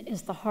Drayton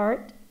is the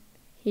heart.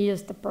 He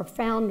is the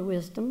profound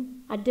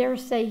wisdom. I dare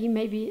say he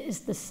maybe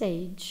is the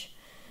sage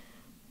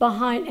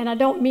behind, and I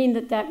don't mean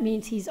that that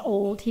means he's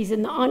old. He's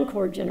in the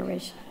encore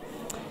generation.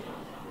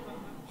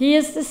 He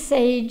is the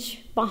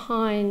sage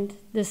behind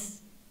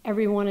this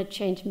Everyone a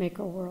Changemaker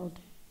world.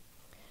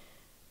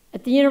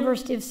 At the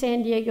University of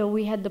San Diego,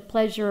 we had the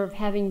pleasure of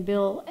having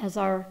Bill as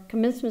our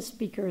commencement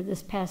speaker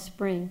this past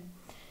spring.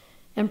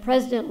 And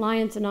President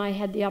Lyons and I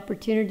had the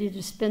opportunity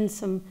to spend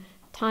some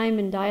time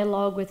in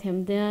dialogue with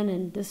him then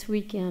and this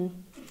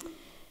weekend.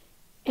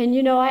 And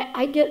you know,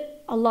 I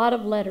get a lot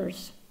of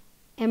letters,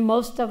 and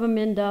most of them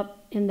end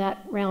up in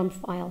that round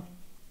file.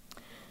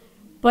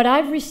 But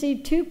I've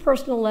received 2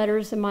 personal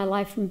letters in my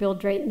life from Bill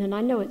Drayton, and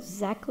I know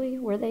exactly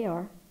where they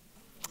are.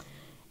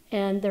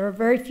 And there are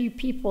very few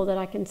people that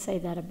I can say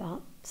that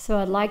about. So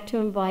I'd like to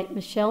invite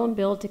Michelle and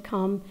Bill to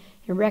come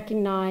and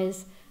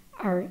recognize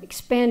our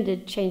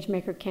expanded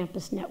Changemaker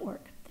Campus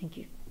Network. Thank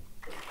you.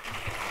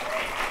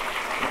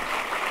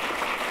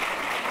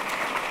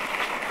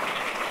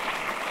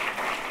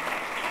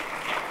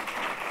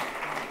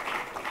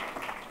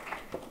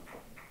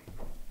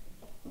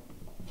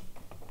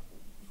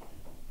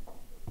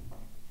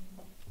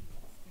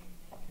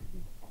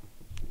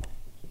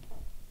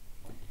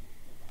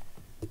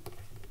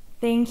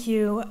 Thank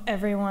you,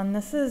 everyone.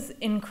 This is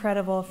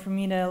incredible for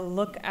me to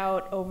look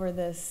out over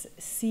this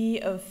sea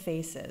of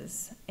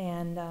faces,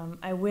 and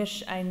I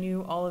wish I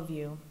knew all of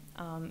you.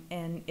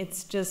 And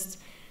it's just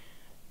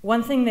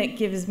one thing that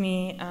gives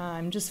me,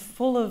 I'm just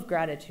full of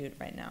gratitude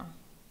right now.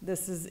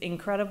 This is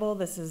incredible.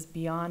 This is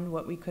beyond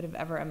what we could have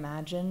ever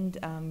imagined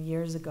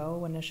years ago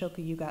when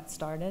Ashoka, you got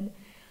started.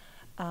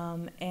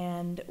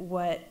 And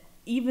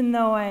even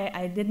though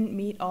I didn't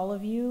meet all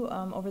of you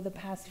over the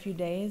past few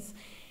days,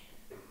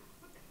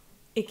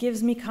 it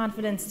gives me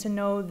confidence to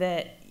know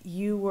that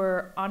you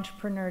were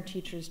entrepreneur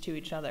teachers to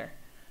each other,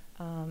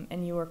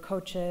 and you were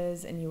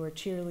coaches and you were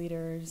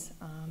cheerleaders,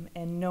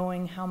 and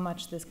knowing how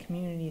much this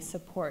community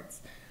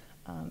supports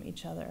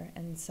each other.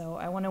 And so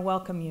I want to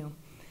welcome you.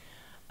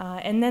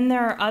 And then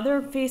there are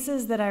other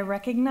faces that I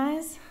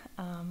recognize.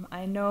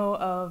 I know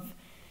of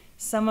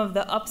some of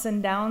the ups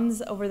and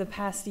downs over the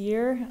past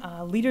year,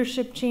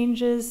 leadership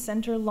changes,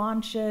 center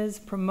launches,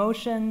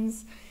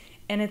 promotions.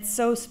 And it's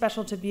so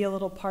special to be a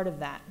little part of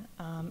that,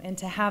 and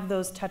to have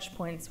those touch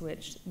points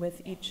with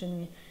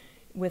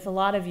a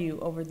lot of you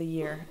over the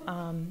year.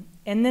 And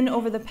then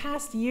over the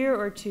past year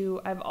or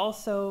two, I've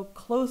also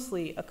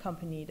closely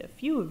accompanied a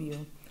few of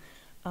you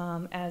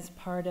as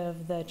part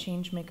of the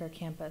Changemaker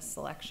Campus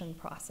selection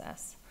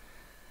process.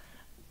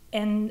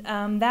 And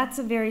that's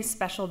a very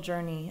special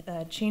journey.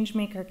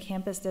 Changemaker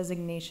Campus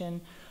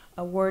designation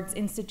awards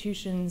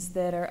institutions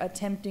that are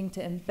attempting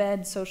to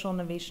embed social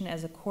innovation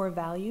as a core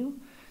value,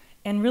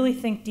 and really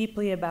think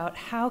deeply about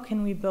how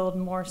can we build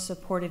more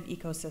supportive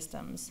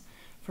ecosystems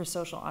for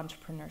social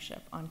entrepreneurship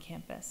on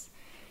campus.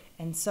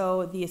 And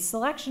so the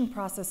selection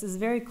process is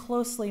very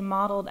closely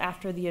modeled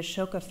after the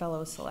Ashoka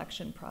Fellow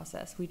selection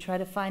process. We try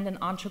to find an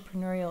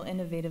entrepreneurial,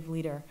 innovative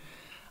leader.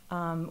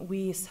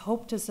 We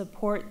hope to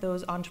support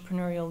those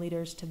entrepreneurial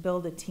leaders to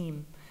build a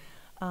team.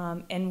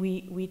 And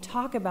we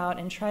talk about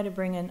and try to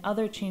bring in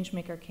other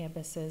Changemaker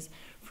campuses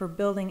for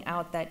building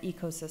out that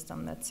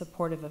ecosystem that's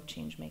supportive of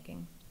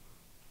change-making.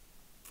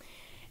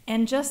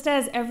 And just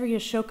as every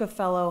Ashoka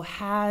Fellow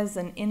has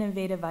an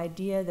innovative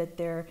idea that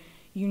they're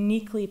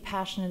uniquely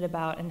passionate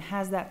about and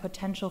has that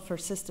potential for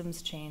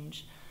systems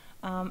change,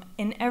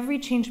 in every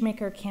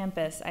Changemaker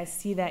campus, I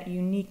see that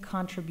unique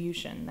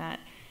contribution that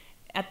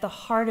at the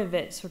heart of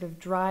it sort of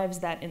drives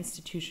that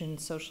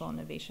institution's social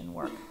innovation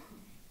work.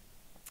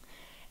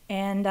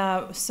 And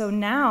so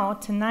now,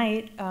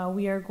 tonight,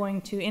 we are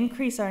going to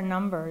increase our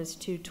numbers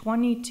to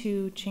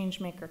 22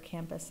 Changemaker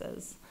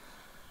campuses.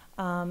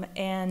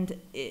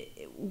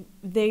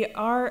 They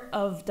are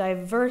of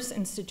diverse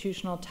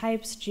institutional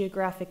types,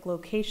 geographic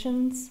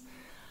locations,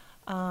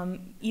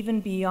 even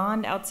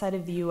beyond outside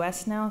of the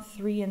US now,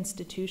 3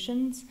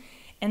 institutions,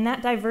 and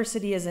that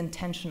diversity is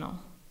intentional.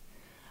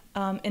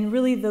 And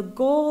really the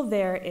goal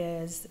there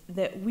is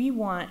that we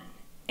want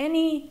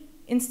any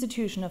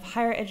institution of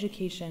higher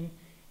education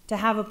to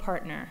have a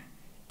partner,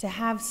 to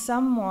have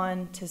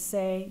someone to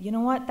say, you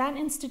know what, that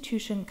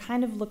institution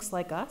kind of looks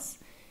like us.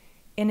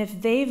 And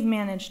if they've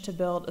managed to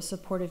build a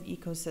supportive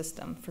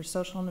ecosystem for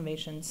social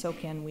innovation, so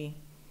can we.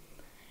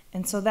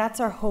 And so that's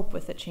our hope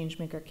with the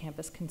Changemaker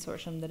Campus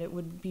Consortium, that it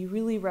would be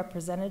really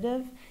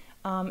representative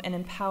and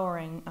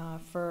empowering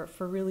for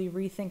really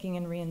rethinking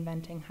and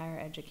reinventing higher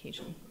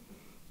education.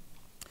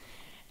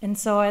 And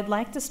so I'd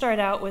like to start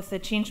out with the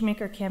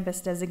Changemaker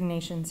Campus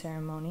designation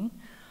ceremony.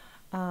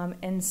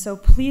 And so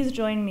please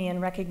join me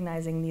in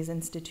recognizing these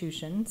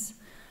institutions.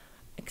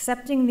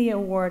 Accepting the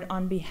award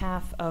on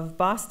behalf of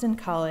Boston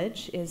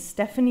College is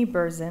Stephanie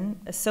Berzin,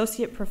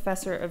 Associate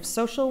Professor of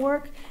Social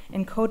Work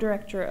and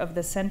Co-Director of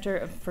the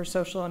Center for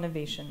Social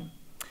Innovation.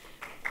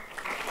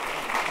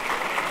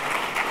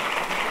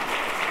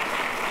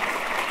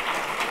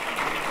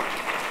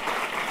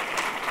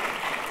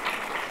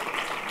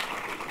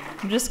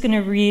 I'm just going to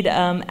read,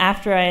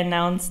 after I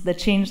announce the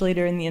change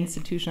leader in the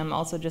institution, I'm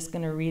also just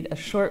going to read a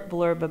short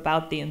blurb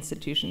about the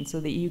institution so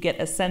that you get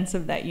a sense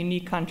of that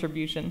unique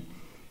contribution.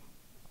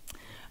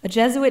 A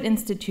Jesuit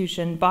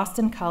institution,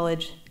 Boston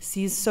College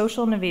sees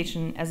social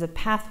innovation as a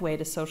pathway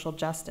to social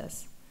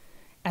justice.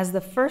 As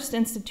the first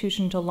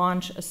institution to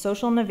launch a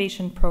social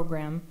innovation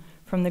program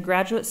from the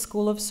Graduate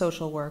School of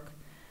Social Work,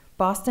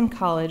 Boston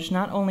College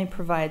not only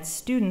provides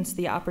students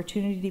the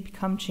opportunity to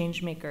become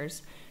change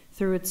makers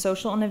through its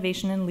Social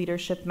Innovation and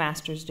Leadership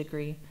Master's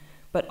degree,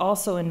 but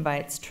also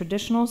invites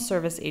traditional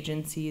service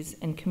agencies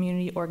and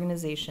community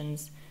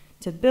organizations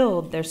to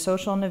build their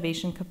social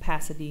innovation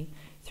capacity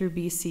through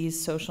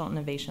BC's Social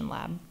Innovation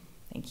Lab.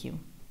 Thank you.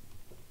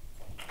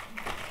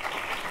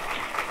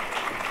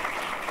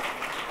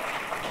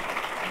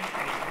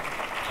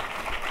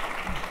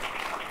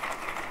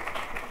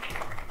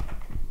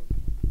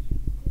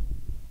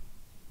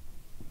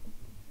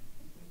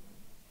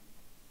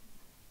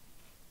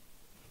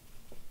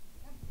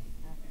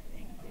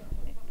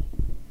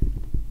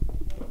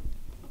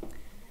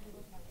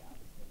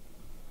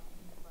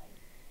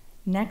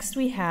 Next,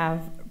 we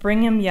have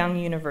Brigham Young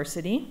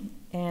University,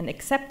 and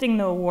accepting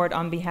the award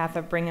on behalf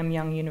of Brigham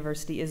Young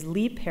University is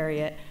Lee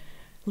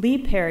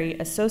Perry,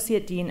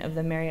 Associate Dean of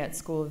the Marriott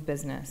School of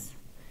Business.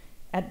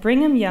 At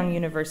Brigham Young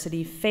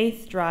University,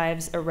 faith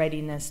drives a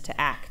readiness to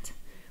act.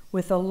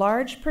 With a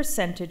large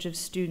percentage of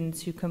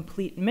students who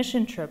complete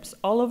mission trips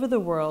all over the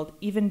world,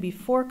 even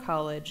before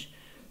college,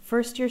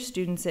 first-year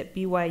students at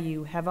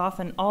BYU have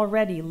often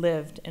already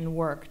lived and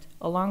worked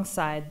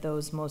alongside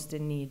those most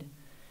in need.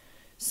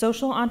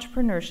 Social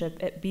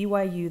entrepreneurship at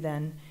BYU,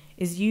 then,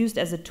 is used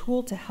as a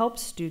tool to help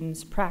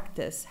students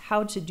practice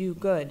how to do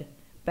good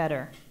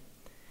better.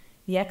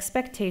 The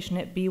expectation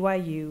at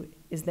BYU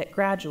is that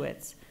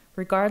graduates,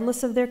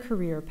 regardless of their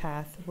career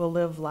path, will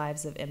live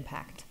lives of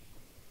impact.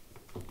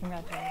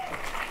 Congratulations.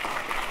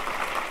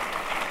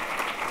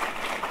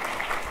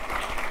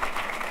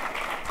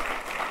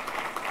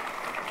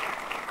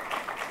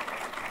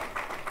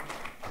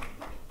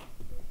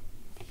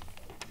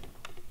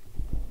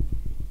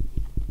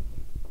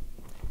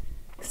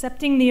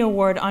 Accepting the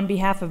award on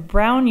behalf of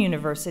Brown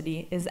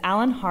University is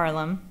Alan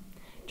Harlem,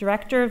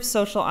 Director of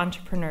Social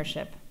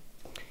Entrepreneurship.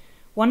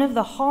 One of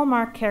the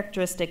hallmark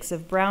characteristics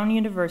of Brown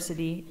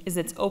University is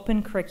its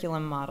open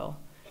curriculum model,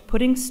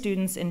 putting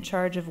students in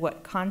charge of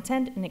what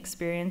content and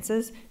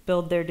experiences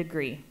build their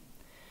degree.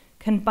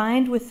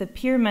 Combined with the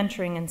peer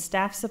mentoring and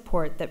staff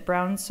support that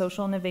Brown's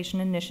Social Innovation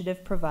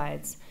Initiative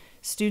provides,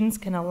 students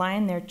can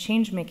align their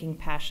change-making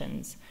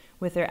passions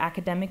with their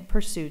academic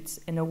pursuits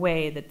in a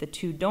way that the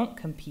two don't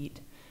compete,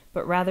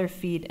 but rather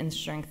feed and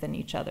strengthen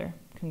each other.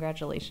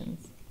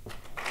 Congratulations.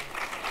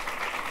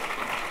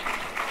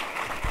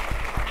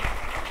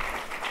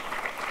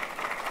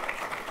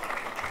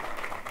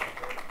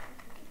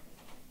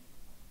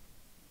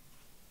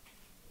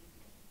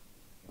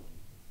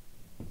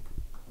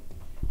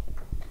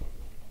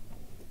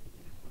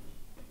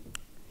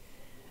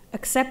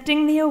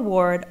 Accepting the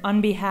award on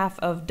behalf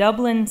of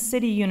Dublin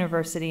City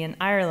University in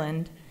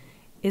Ireland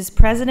is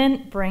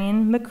President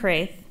Brian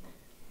McCraith,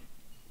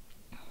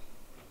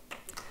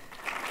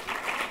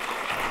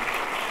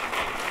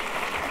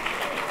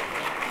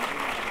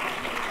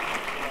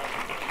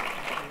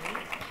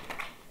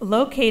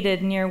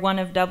 Located near one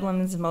of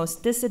Dublin's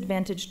most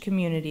disadvantaged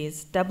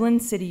communities, Dublin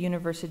City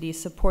University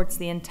supports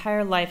the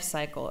entire life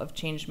cycle of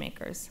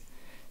changemakers.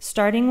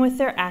 Starting with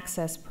their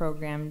Access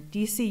program,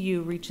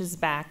 DCU reaches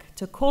back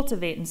to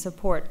cultivate and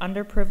support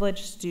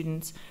underprivileged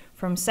students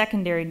from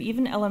secondary and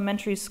even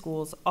elementary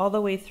schools all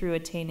the way through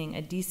attaining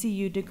a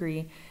DCU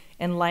degree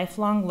in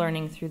lifelong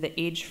learning through the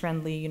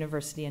Age-Friendly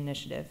University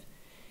Initiative.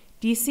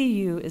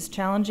 DCU is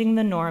challenging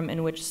the norm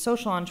in which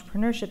social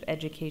entrepreneurship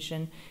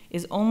education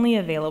is only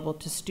available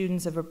to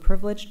students of a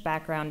privileged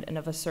background and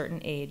of a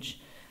certain age,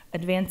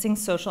 advancing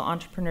social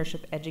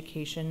entrepreneurship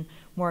education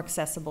more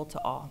accessible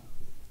to all.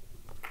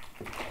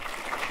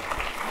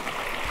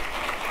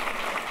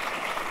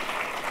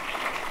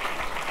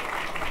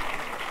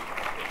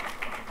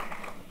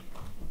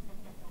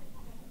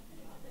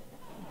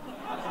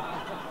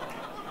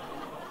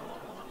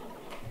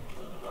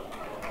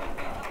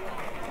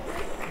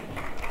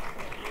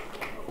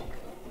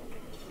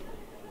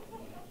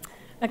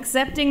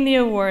 Accepting the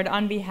award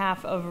on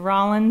behalf of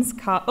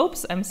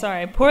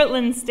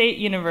Portland State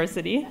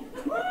University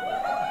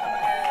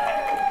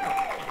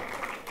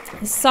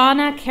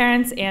Sana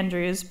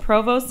Carence-Andrews,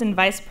 Provost and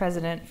Vice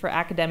President for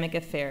Academic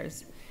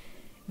Affairs.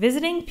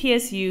 Visiting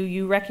PSU,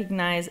 you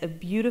recognize a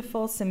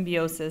beautiful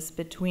symbiosis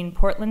between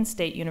Portland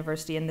State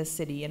University and the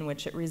city in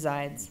which it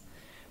resides.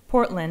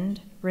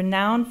 Portland,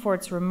 renowned for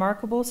its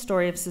remarkable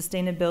story of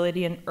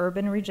sustainability and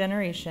urban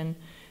regeneration,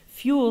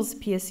 fuels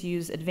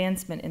PSU's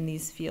advancement in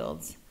these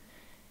fields.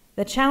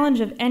 The challenge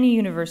of any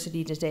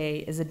university today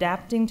is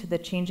adapting to the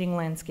changing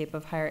landscape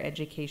of higher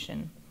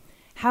education.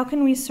 How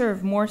can we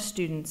serve more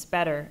students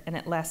better and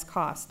at less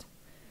cost?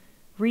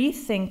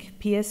 Rethink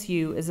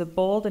PSU is a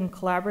bold and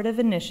collaborative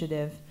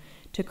initiative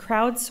to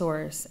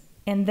crowdsource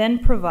and then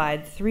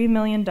provide $3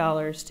 million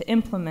to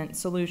implement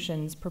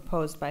solutions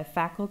proposed by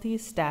faculty,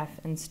 staff,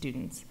 and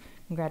students.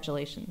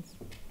 Congratulations.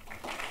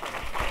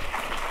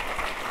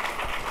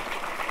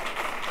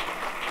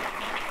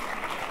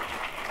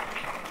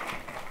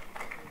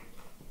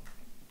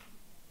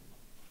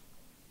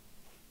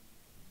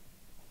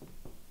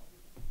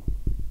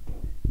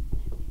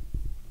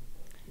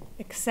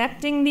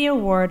 Accepting the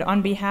award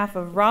on behalf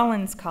of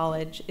Rollins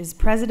College is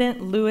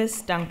President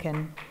Lewis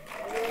Duncan.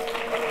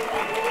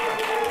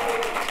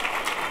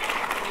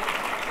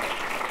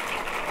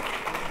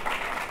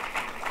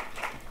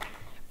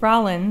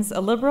 Rollins, a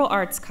liberal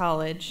arts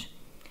college,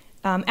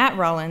 at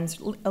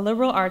Rollins, a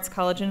liberal arts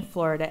college in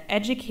Florida,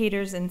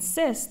 educators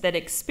insist that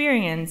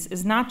experience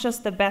is not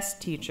just the best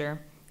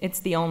teacher, it's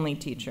the only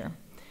teacher.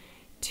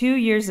 2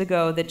 years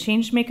ago, the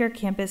Changemaker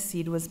campus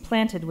seed was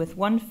planted with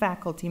one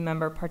faculty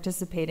member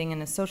participating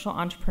in a social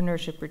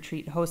entrepreneurship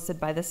retreat hosted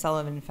by the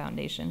Sullivan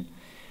Foundation.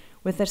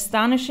 With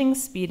astonishing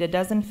speed, a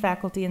dozen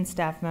faculty and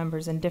staff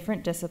members in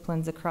different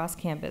disciplines across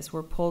campus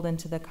were pulled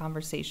into the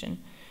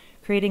conversation,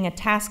 creating a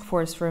task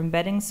force for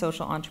embedding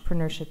social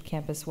entrepreneurship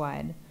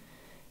campus-wide.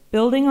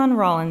 Building on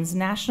Rollins'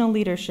 national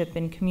leadership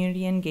in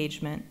community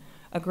engagement,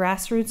 a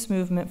grassroots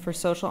movement for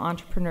social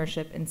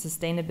entrepreneurship and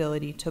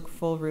sustainability took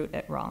full root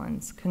at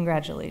Rollins.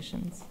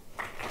 Congratulations.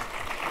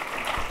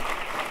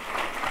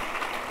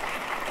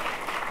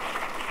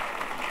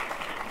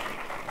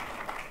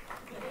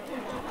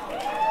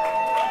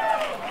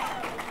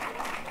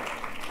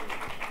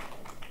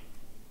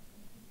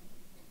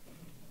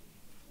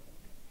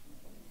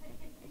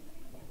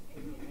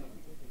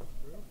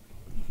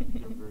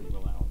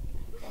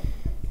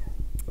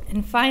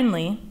 And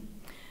finally,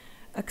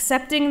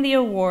 accepting the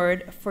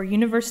award for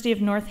University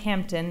of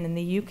Northampton in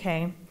the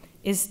UK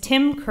is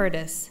Tim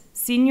Curtis,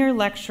 Senior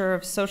Lecturer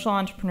of Social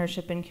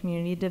Entrepreneurship and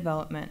Community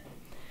Development.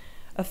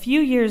 A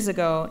few years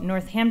ago,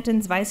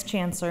 Northampton's Vice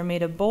Chancellor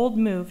made a bold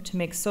move to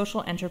make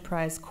social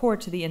enterprise core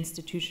to the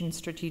institution's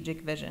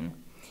strategic vision.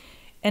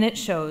 And it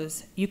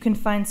shows. You can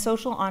find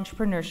social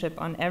entrepreneurship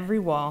on every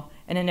wall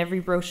and in every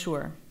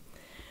brochure.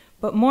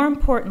 But more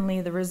importantly,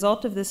 the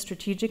result of this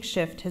strategic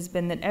shift has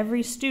been that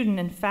every student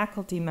and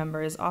faculty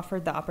member is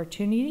offered the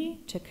opportunity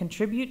to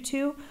contribute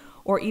to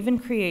or even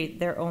create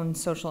their own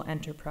social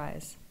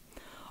enterprise.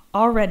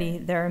 Already,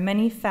 there are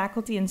many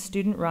faculty and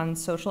student-run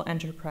social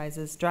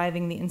enterprises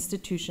driving the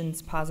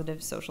institution's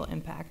positive social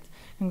impact.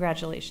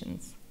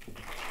 Congratulations.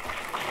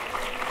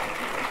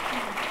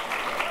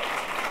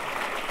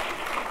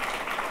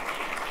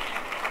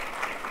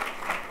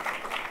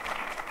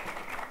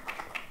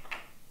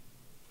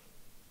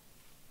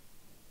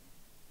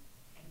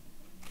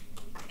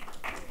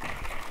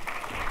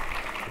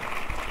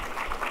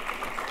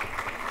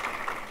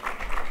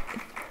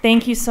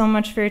 Thank you so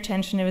much for your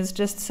attention. It was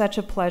just such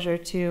a pleasure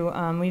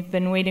to, we've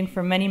been waiting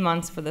for many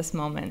months for this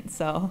moment,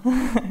 so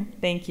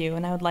thank you.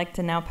 And I would like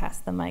to now pass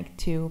the mic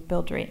to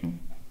Bill Drayton.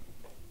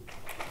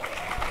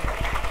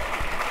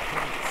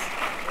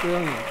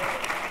 Brilliant.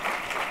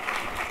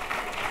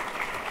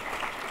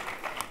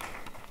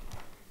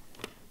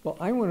 Well,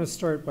 I want to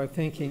start by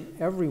thanking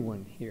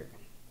everyone here.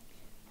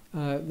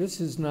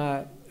 This is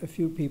not a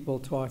few people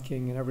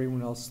talking and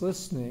everyone else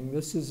listening.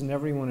 This is an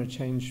Everyone a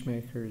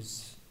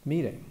Changemakers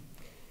meeting,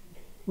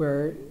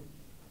 where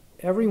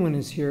everyone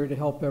is here to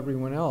help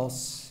everyone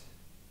else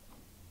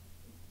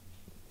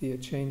be a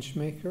change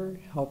maker,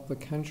 help the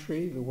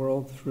country, the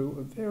world through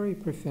a very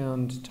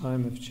profound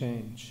time of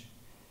change.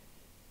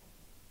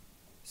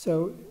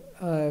 So,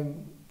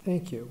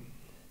 thank you.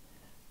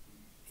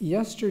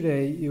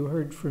 Yesterday, you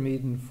heard from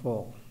Eden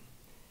Full.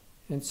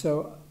 And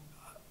so,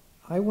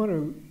 I want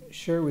to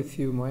share with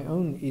you my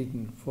own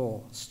Eden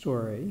Full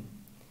story.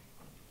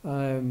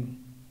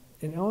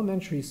 In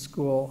elementary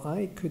school,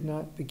 I could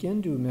not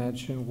begin to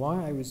imagine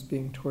why I was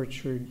being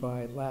tortured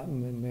by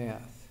Latin and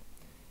math.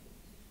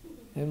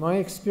 And my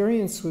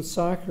experience with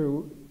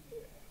soccer,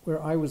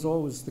 where I was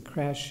always the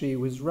crashie,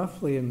 was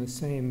roughly in the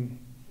same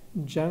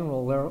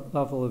general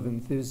level of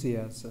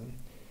enthusiasm.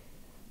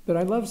 But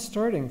I loved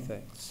starting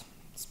things,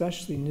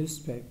 especially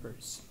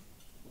newspapers,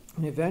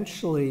 and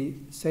eventually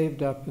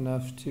saved up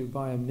enough to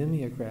buy a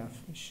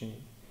mimeograph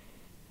machine.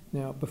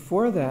 Now,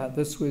 before that,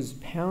 this was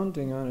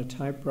pounding on a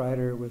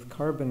typewriter with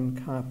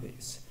carbon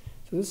copies.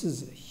 So this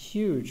is a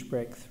huge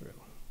breakthrough.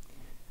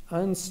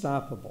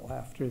 Unstoppable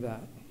after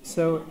that.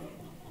 So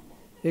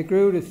It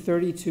grew to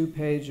 32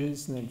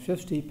 pages and then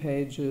 50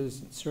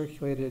 pages, and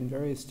circulated in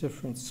various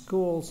different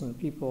schools and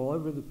people all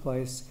over the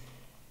place.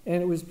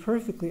 And it was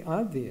perfectly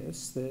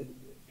obvious that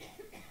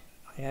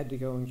I had to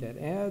go and get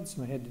ads,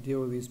 and I had to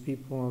deal with these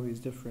people in all these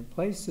different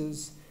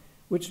places,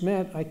 which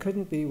meant I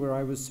couldn't be where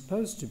I was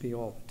supposed to be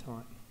all the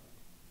time.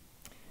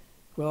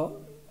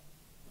 Well,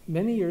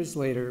 many years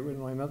later, when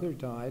my mother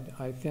died,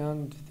 I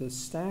found this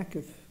stack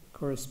of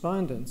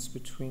correspondence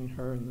between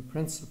her and the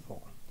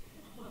principal.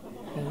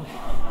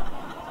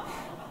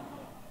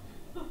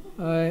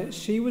 And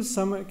she was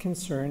somewhat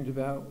concerned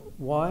about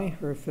why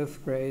her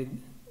 5th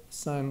grade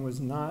son was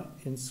not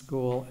in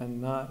school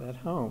and not at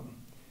home.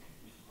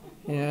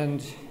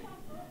 And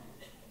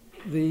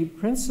the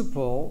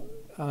principal,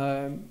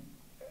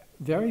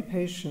 very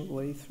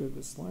patiently, through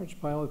this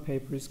large pile of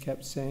papers,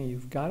 kept saying,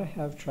 you've got to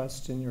have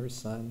trust in your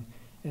son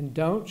and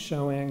don't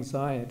show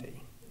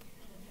anxiety.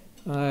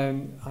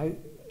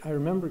 I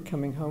remember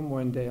coming home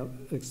one day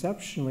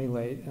exceptionally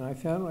late, and I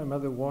found my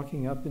mother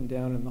walking up and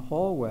down in the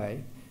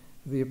hallway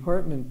of the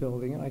apartment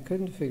building, and I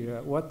couldn't figure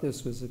out what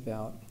this was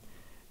about.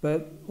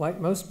 But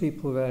like most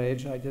people of that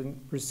age, I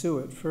didn't pursue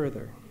it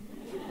further.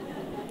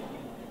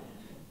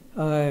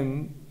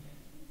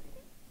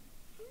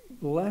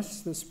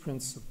 Bless this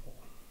principal.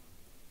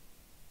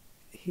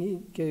 He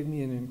gave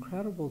me an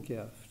incredible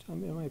gift. I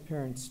mean, my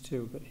parents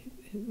too, but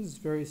it was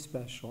very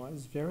special. I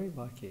was very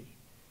lucky.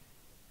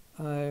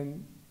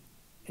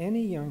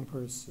 Any young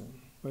person,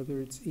 whether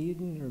it's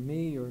Eden or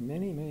me or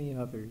many, many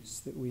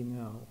others that we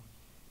know,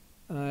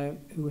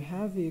 who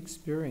have the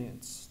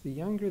experience, the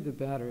younger the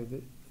better,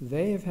 that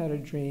they have had a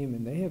dream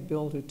and they have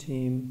built a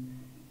team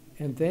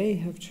and they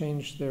have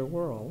changed their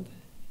world,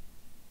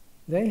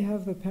 they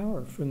have the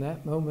power from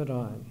that moment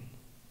on.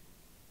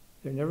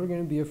 They're never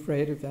going to be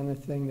afraid of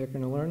anything. They're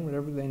going to learn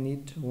whatever they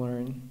need to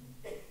learn.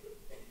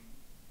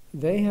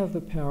 They have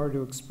the power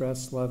to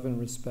express love and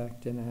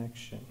respect in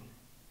action.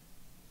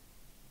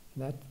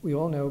 That, we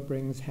all know,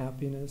 brings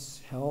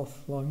happiness,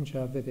 health,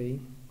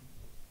 longevity.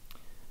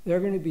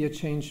 They're going to be a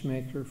change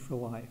maker for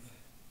life.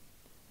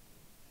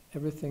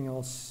 Everything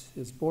else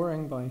is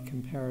boring by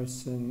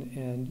comparison,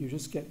 and you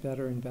just get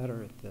better and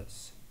better at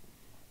this.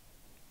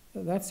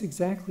 That's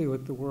exactly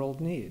what the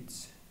world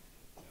needs.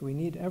 We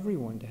need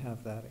everyone to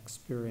have that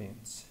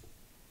experience,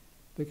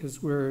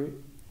 because we're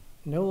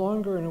no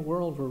longer in a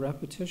world where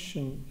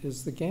repetition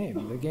is the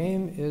game. The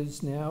game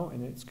is now,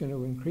 and it's going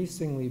to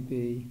increasingly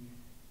be,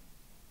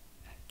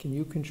 can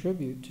you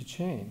contribute to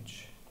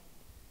change?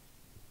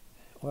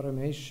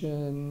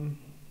 Automation,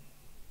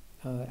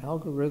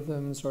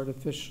 algorithms,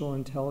 artificial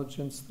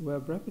intelligence, the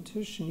web,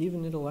 repetition,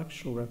 even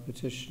intellectual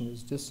repetition,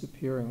 is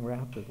disappearing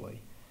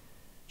rapidly.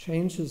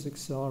 Change is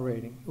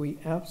accelerating. We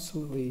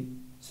absolutely,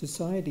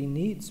 society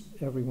needs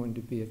everyone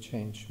to be a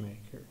change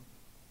maker.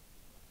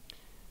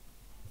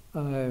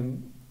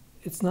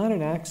 It's not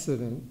an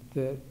accident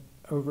that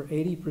over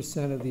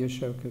 80% of the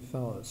Ashoka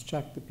Fellows,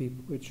 check the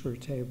people at your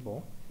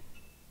table,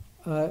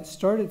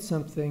 started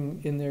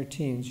something in their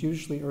teens,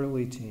 usually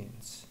early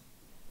teens.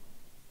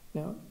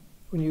 Now,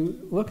 when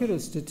you look at a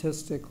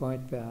statistic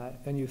like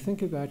that and you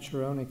think about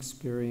your own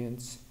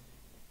experience,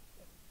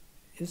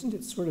 isn't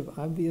it sort of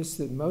obvious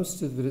that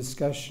most of the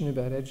discussion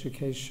about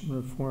education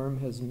reform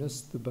has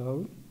missed the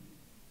boat?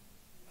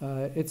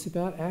 It's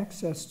about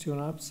access to an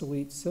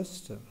obsolete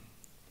system,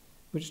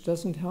 which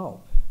doesn't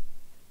help.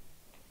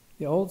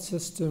 The old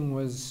system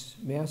was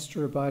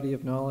master a body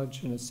of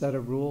knowledge and a set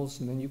of rules,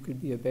 and then you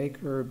could be a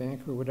baker or a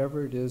banker,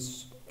 whatever it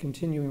is,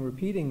 continuing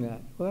repeating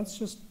that. Well, that's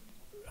just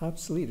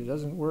obsolete. It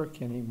doesn't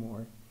work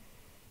anymore.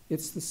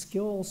 It's the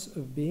skills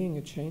of being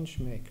a change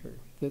maker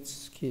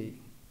that's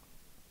key.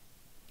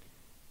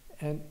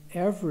 And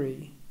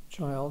every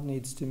child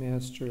needs to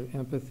master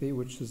empathy,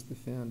 which is the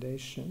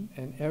foundation,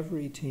 and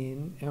every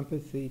teen,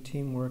 empathy,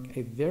 teamwork,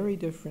 a very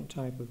different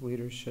type of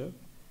leadership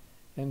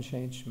and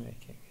change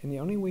making. And the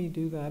only way you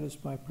do that is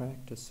by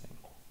practicing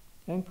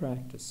and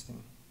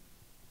practicing.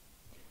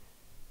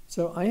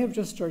 So I have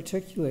just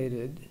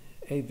articulated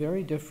a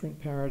very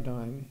different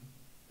paradigm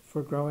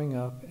for growing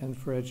up and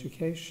for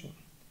education.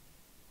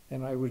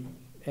 And I would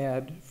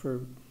add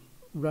for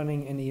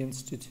running any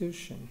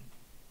institution.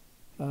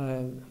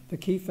 The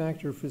key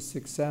factor for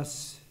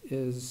success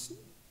is,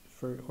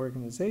 for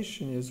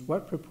organization, is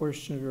what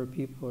proportion of your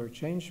people are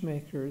change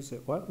makers,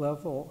 at what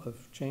level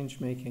of change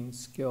making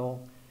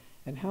skill,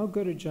 and how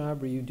good a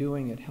job are you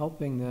doing at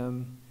helping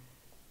them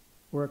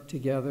work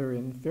together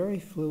in very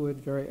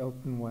fluid, very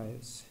open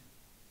ways.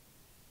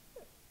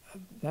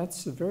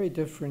 That's a very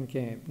different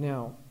game.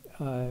 Now,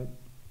 I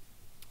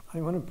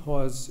want to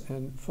pause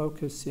and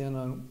focus in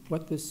on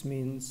what this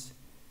means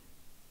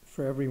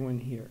for everyone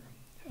here.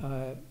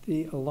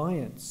 The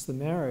alliance, the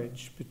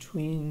marriage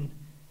between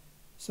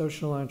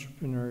social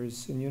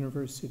entrepreneurs and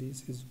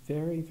universities is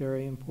very,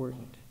 very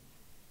important.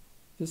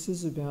 This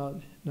is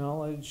about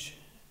knowledge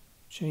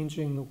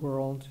changing the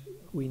world.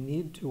 We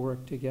need to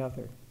work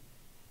together.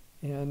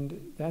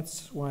 And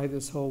that's why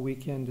this whole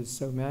weekend is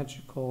so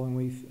magical,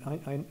 and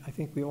I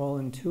think we all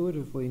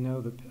intuitively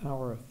know the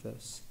power of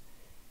this.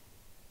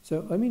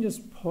 So let me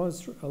just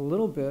pause for a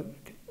little bit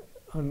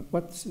on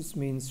what this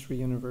means for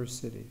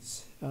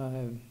universities.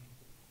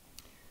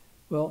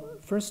 Well,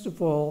 first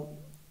of all,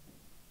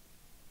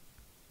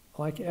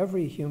 like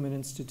every human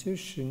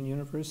institution,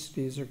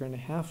 universities are going to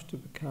have to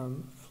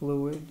become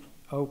fluid,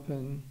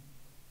 open,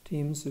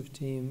 teams of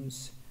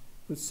teams,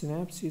 with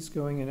synapses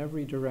going in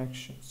every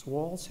direction. So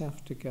walls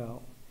have to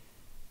go.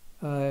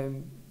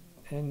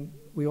 And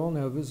we all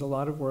know there's a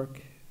lot of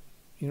work.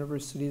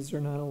 Universities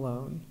are not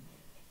alone.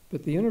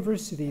 But the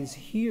universities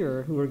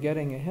here who are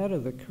getting ahead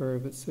of the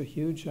curve, it's a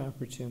huge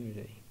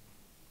opportunity.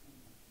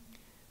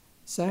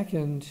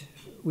 Second,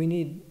 we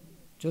need,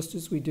 just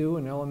as we do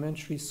in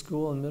elementary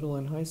school and middle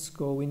and high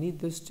school, we need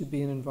this to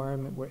be an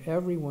environment where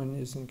everyone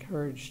is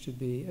encouraged to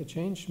be a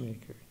change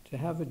maker, to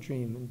have a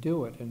dream and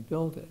do it and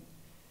build it.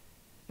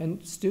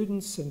 And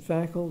students and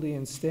faculty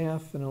and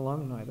staff and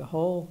alumni, the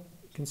whole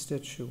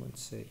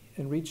constituency,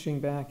 and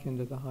reaching back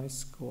into the high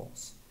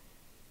schools.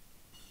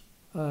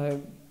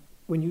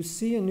 When you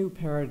see a new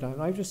paradigm,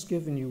 I've just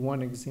given you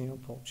one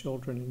example,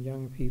 children and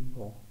young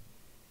people.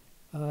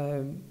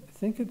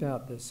 Think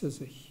about this as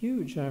a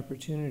huge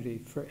opportunity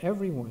for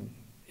everyone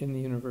in the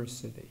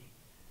university.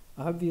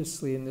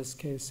 Obviously, in this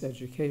case,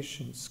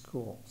 education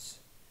schools,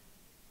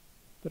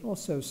 but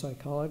also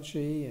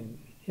psychology and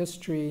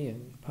history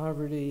and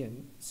poverty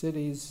and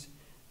cities.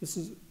 This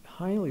is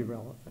highly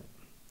relevant.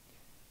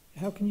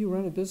 How can you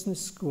run a business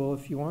school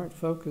if you aren't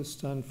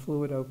focused on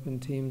fluid, open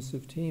teams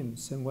of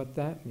teams and what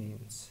that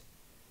means?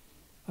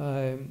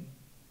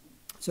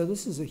 So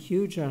this is a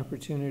huge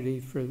opportunity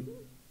for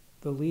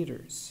the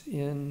leaders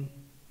in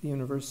the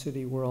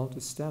university world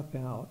to step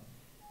out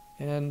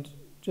and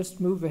just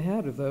move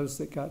ahead of those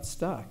that got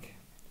stuck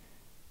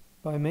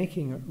by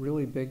making a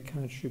really big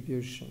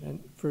contribution.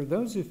 And for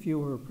those of you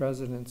who are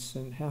presidents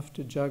and have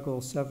to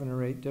juggle 7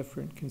 or 8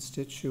 different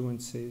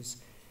constituencies,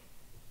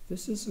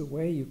 this is a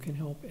way you can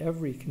help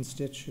every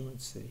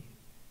constituency.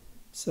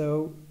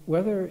 So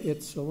whether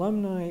it's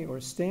alumni or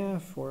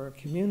staff or a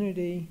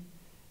community,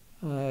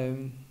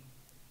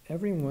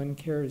 everyone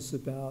cares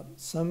about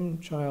some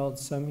child,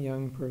 some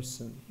young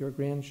person, your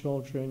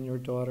grandchildren, your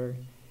daughter.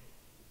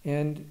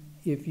 And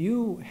if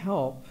you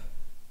help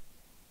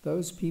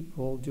those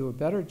people do a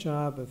better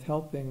job of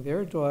helping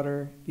their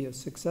daughter be a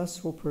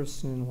successful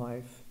person in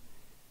life,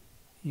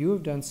 you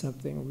have done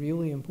something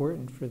really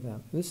important for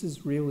them. This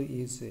is really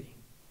easy.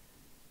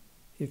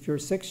 If your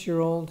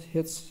 6-year-old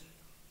hits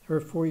her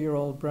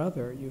 4-year-old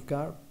brother, you've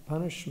got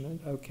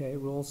punishment, okay,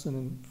 rules and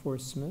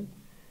enforcement,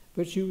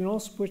 but you can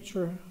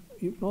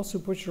also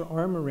put your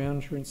arm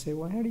around her and say,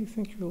 well, how do you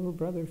think your little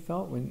brother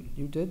felt when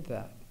you did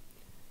that?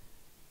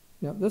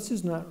 Now, this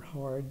is not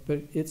hard,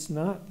 but it's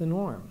not the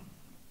norm.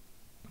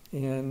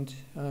 And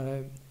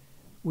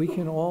we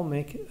can all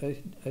make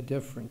a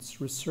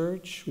difference.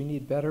 Research, we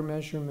need better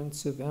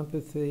measurements of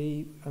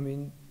empathy. I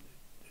mean,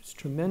 there's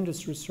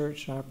tremendous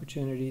research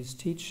opportunities,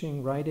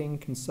 teaching, writing,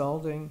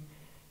 consulting.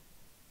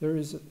 There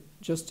is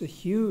just a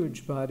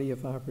huge body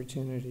of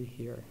opportunity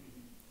here.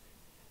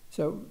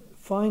 So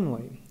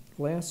finally,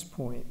 last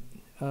point,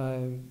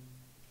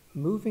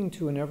 moving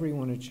to an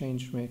everyone a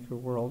change maker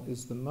world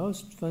is the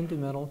most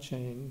fundamental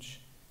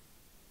change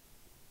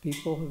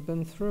people have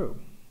been through.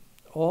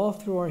 All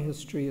through our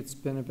history, it's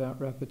been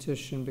about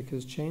repetition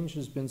because change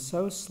has been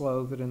so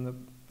slow that in the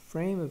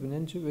frame of an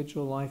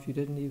individual life, you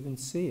didn't even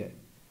see it.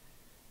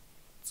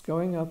 It's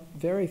going up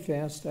very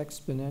fast,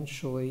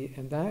 exponentially,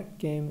 and that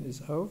game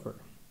is over.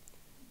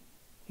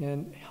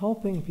 And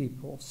helping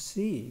people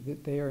see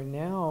that they are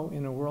now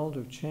in a world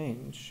of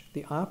change,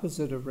 the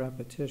opposite of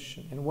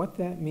repetition, and what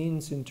that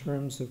means in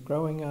terms of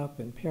growing up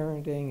and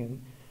parenting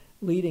and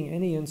leading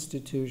any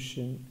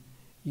institution,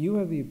 you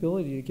have the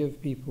ability to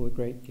give people a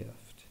great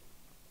gift.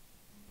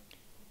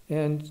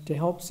 And to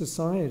help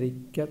society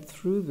get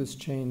through this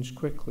change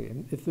quickly.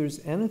 And if there's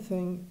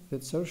anything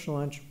that social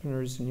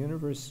entrepreneurs and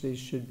universities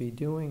should be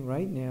doing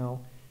right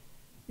now,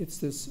 it's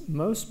this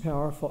most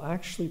powerful,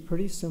 actually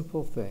pretty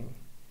simple thing.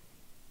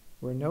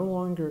 We're no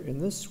longer in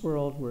this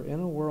world, we're in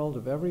a world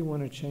of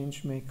everyone a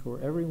change maker,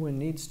 where everyone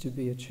needs to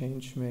be a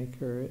change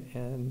maker,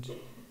 and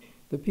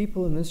the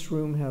people in this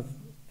room have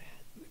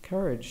the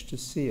courage to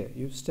see it.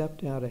 You've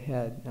stepped out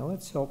ahead. Now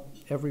let's help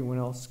everyone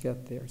else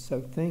get there. So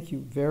thank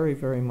you very,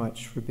 very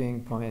much for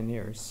being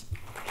pioneers.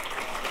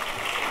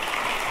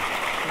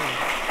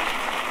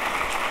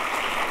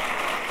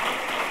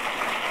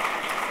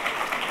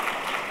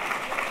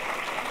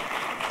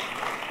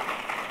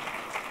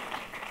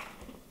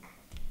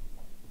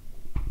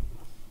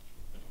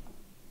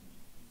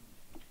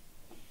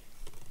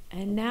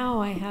 And now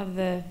I have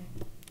the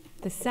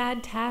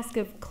sad task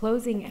of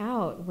closing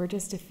out. We're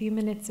just a few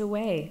minutes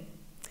away.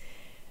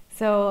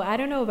 So I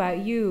don't know about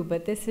you,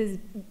 but this has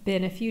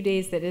been a few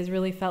days that has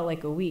really felt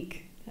like a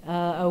week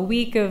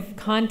of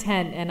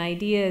content and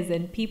ideas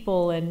and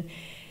people and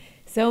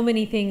so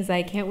many things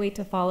I can't wait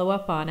to follow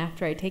up on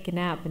after I take a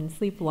nap and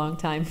sleep a long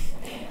time.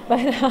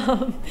 But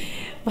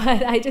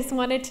I just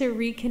wanted to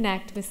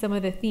reconnect with some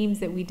of the themes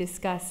that we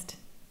discussed.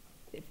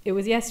 It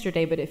was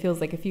yesterday, but it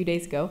feels like a few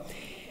days ago.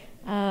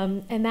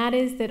 And that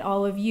is that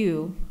all of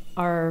you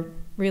are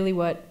really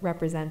what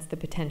represents the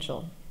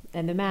potential.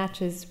 And the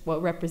match is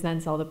what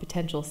represents all the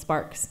potential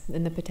sparks.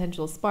 And the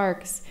potential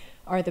sparks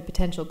are the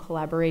potential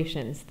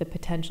collaborations, the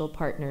potential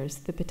partners,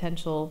 the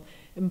potential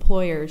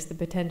employers, the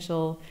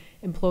potential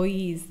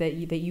employees that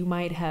you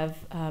might have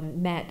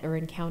met or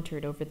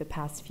encountered over the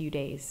past few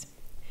days.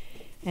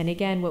 And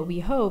again, what we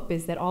hope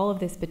is that all of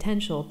this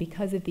potential,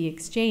 because of the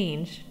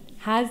exchange,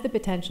 has the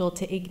potential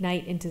to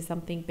ignite into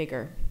something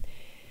bigger.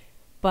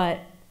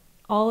 But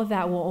all of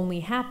that will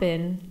only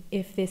happen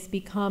if this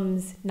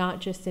becomes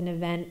not just an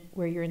event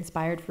where you're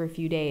inspired for a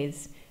few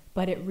days,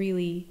 but it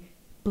really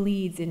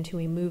bleeds into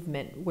a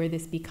movement where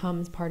this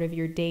becomes part of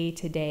your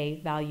day-to-day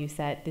value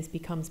set. This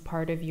becomes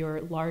part of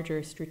your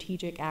larger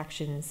strategic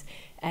actions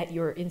at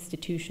your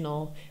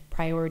institutional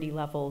priority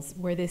levels,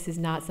 where this is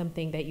not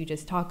something that you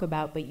just talk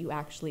about, but you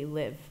actually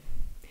live.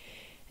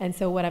 And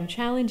so what I'm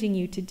challenging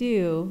you to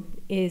do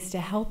is to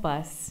help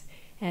us.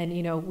 And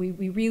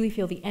we really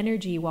feel the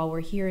energy while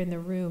we're here in the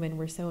room and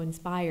we're so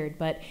inspired,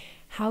 but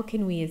how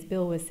can we, as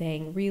Bill was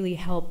saying, really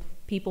help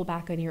people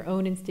back on your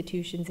own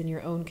institutions and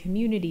your own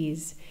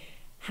communities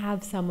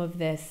have some of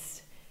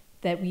this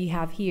that we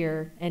have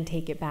here and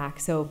take it back?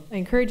 So I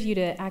encourage you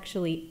to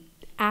actually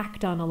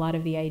act on a lot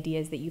of the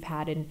ideas that you've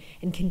had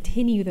and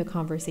continue the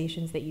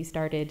conversations that you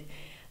started.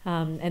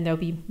 And there'll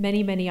be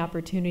many, many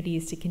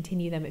opportunities to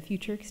continue them at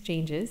future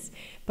exchanges,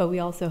 but we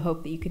also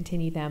hope that you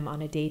continue them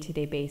on a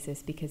day-to-day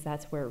basis because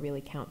that's where it really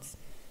counts.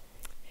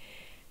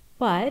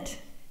 But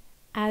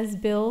as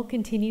Bill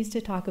continues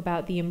to talk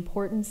about the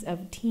importance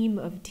of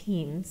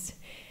teams,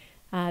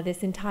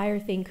 this entire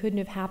thing couldn't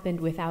have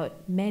happened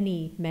without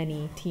many,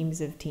 many teams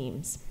of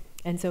teams.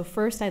 And so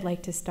first I'd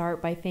like to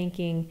start by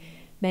thanking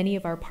many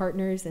of our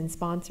partners and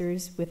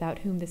sponsors without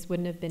whom this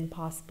wouldn't have been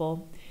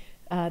possible.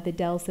 The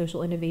Dell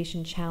Social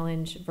Innovation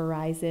Challenge,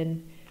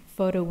 Verizon,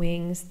 Photo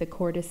Wings, the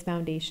Cordis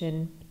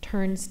Foundation,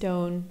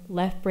 Turnstone,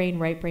 Left Brain,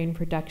 Right Brain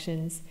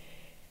Productions,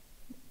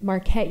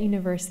 Marquette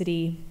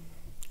University,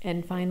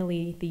 and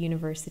finally the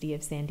University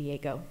of San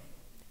Diego.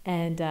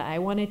 And I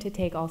wanted to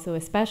take also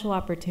a special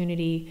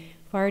opportunity.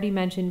 I've already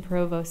mentioned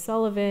Provost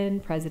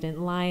Sullivan,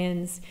 President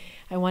Lyons.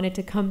 I wanted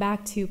to come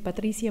back to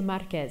Patricia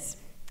Marquez,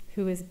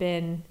 who has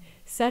been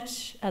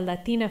such a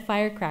Latina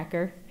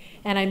firecracker.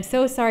 And I'm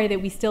so sorry that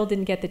we still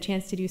didn't get the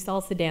chance to do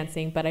salsa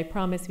dancing, but I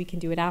promise we can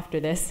do it after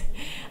this.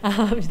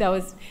 That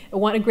was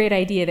a great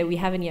idea that we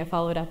haven't yet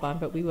followed up on,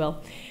 but we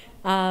will.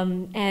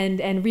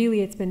 And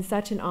really, it's been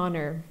such an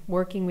honor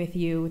working with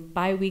you with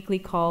bi-weekly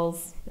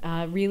calls,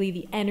 really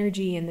the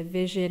energy and the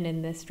vision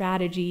and the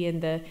strategy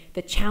and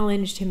the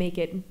challenge to make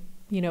it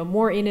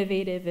more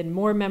innovative and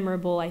more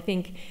memorable. I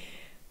think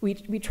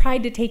we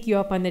tried to take you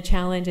up on the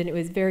challenge, and it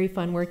was very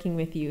fun working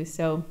with you.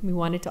 So we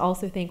wanted to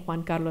also thank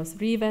Juan Carlos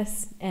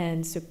Rivas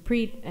and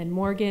Supreet and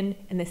Morgan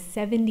and the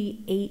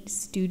 78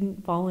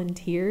 student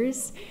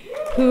volunteers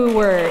who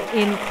were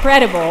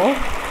incredible.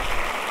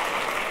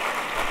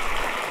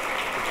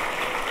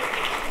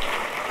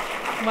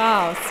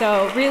 Wow.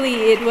 So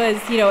really it was,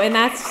 and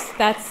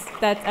that's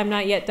I'm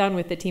not yet done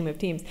with the team of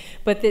teams,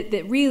 but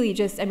that really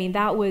just,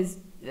 that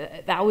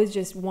was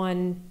just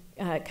one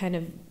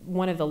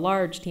one of the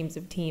large teams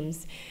of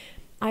teams.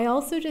 I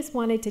also just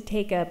wanted to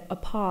take a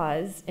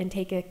pause and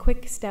take a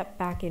quick step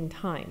back in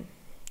time,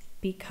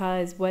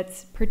 because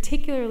what's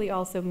particularly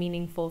also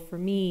meaningful for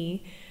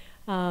me,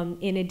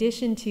 in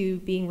addition to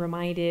being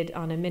reminded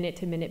on a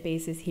minute-to-minute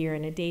basis here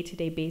and a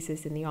day-to-day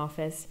basis in the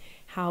office,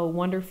 how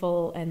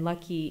wonderful and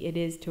lucky it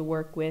is to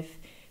work with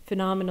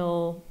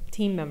phenomenal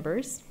team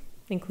members,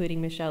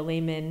 including Michelle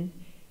Lehman,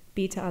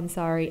 Bita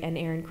Ansari, and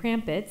Aaron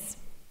Krampitz.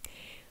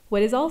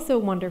 What is also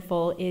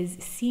wonderful is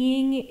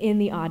seeing in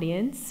the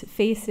audience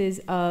faces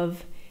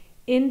of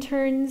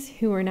interns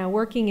who are now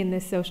working in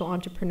this social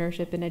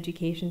entrepreneurship and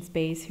education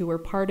space, who were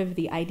part of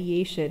the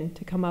ideation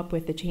to come up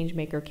with the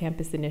Changemaker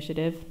Campus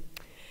Initiative.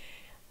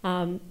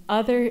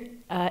 Other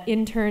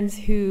interns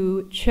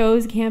who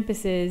chose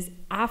campuses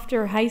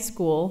after high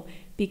school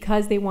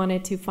because they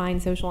wanted to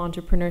find social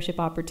entrepreneurship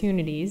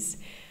opportunities,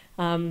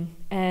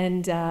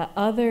 and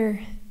other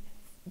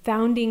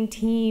founding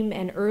team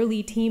and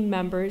early team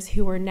members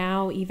who are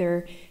now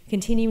either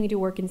continuing to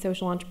work in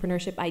social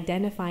entrepreneurship,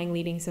 identifying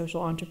leading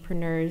social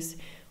entrepreneurs,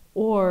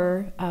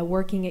 or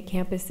working at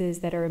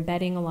campuses that are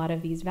embedding a lot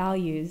of these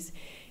values.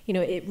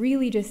 It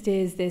really just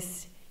is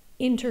this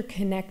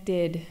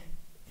interconnected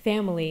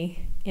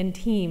family and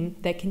team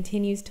that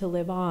continues to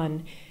live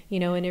on,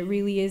 and it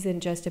really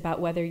isn't just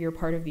about whether you're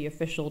part of the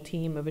official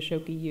team of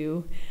Ashoka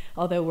U,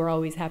 although we're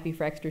always happy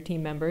for extra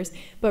team members,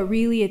 but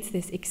really it's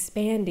this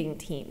expanding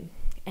team.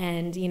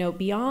 And,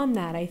 beyond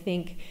that, I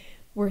think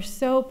we're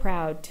so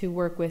proud to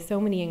work with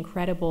so many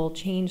incredible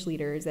change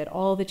leaders at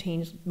all the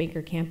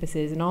Changemaker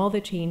campuses and all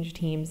the change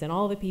teams and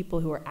all the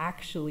people who are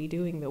actually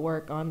doing the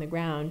work on the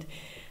ground.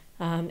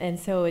 And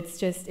so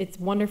it's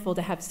wonderful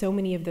to have so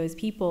many of those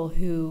people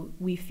who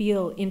we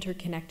feel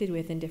interconnected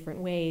with in different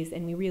ways,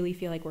 and we really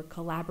feel like we're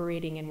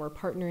collaborating and we're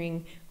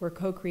partnering, we're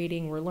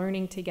co-creating, we're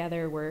learning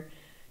together, we're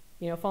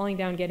falling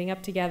down, getting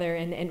up together,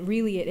 and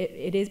really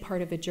it is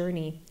part of a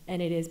journey,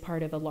 and it is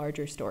part of a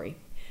larger story.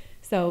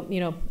 So,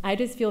 I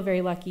just feel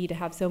very lucky to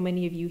have so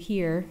many of you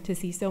here, to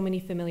see so many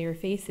familiar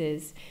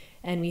faces,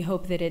 and we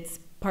hope that it's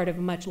part of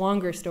a much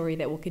longer story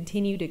that will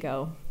continue to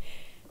go.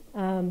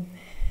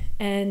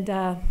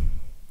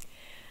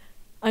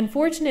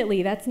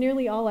 Unfortunately, that's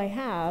nearly all I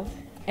have,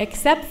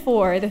 except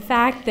for the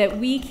fact that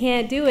we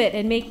can't do it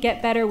and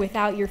get better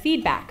without your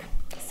feedback.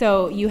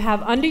 So you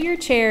have under your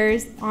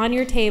chairs, on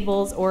your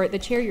tables, or the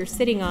chair you're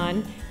sitting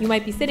on, you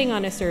might be sitting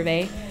on a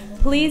survey.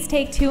 Please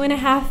take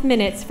 2.5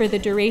 minutes for the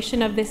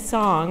duration of this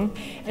song,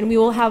 and we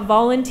will have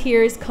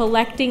volunteers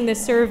collecting the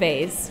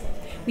surveys.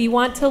 We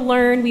want to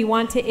learn, we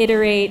want to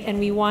iterate, and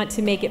we want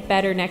to make it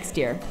better next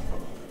year.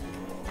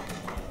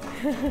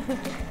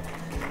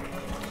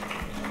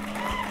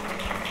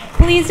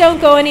 Please don't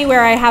go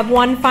anywhere. I have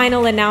one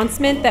final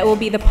announcement that will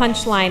be the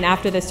punchline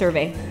after the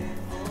survey.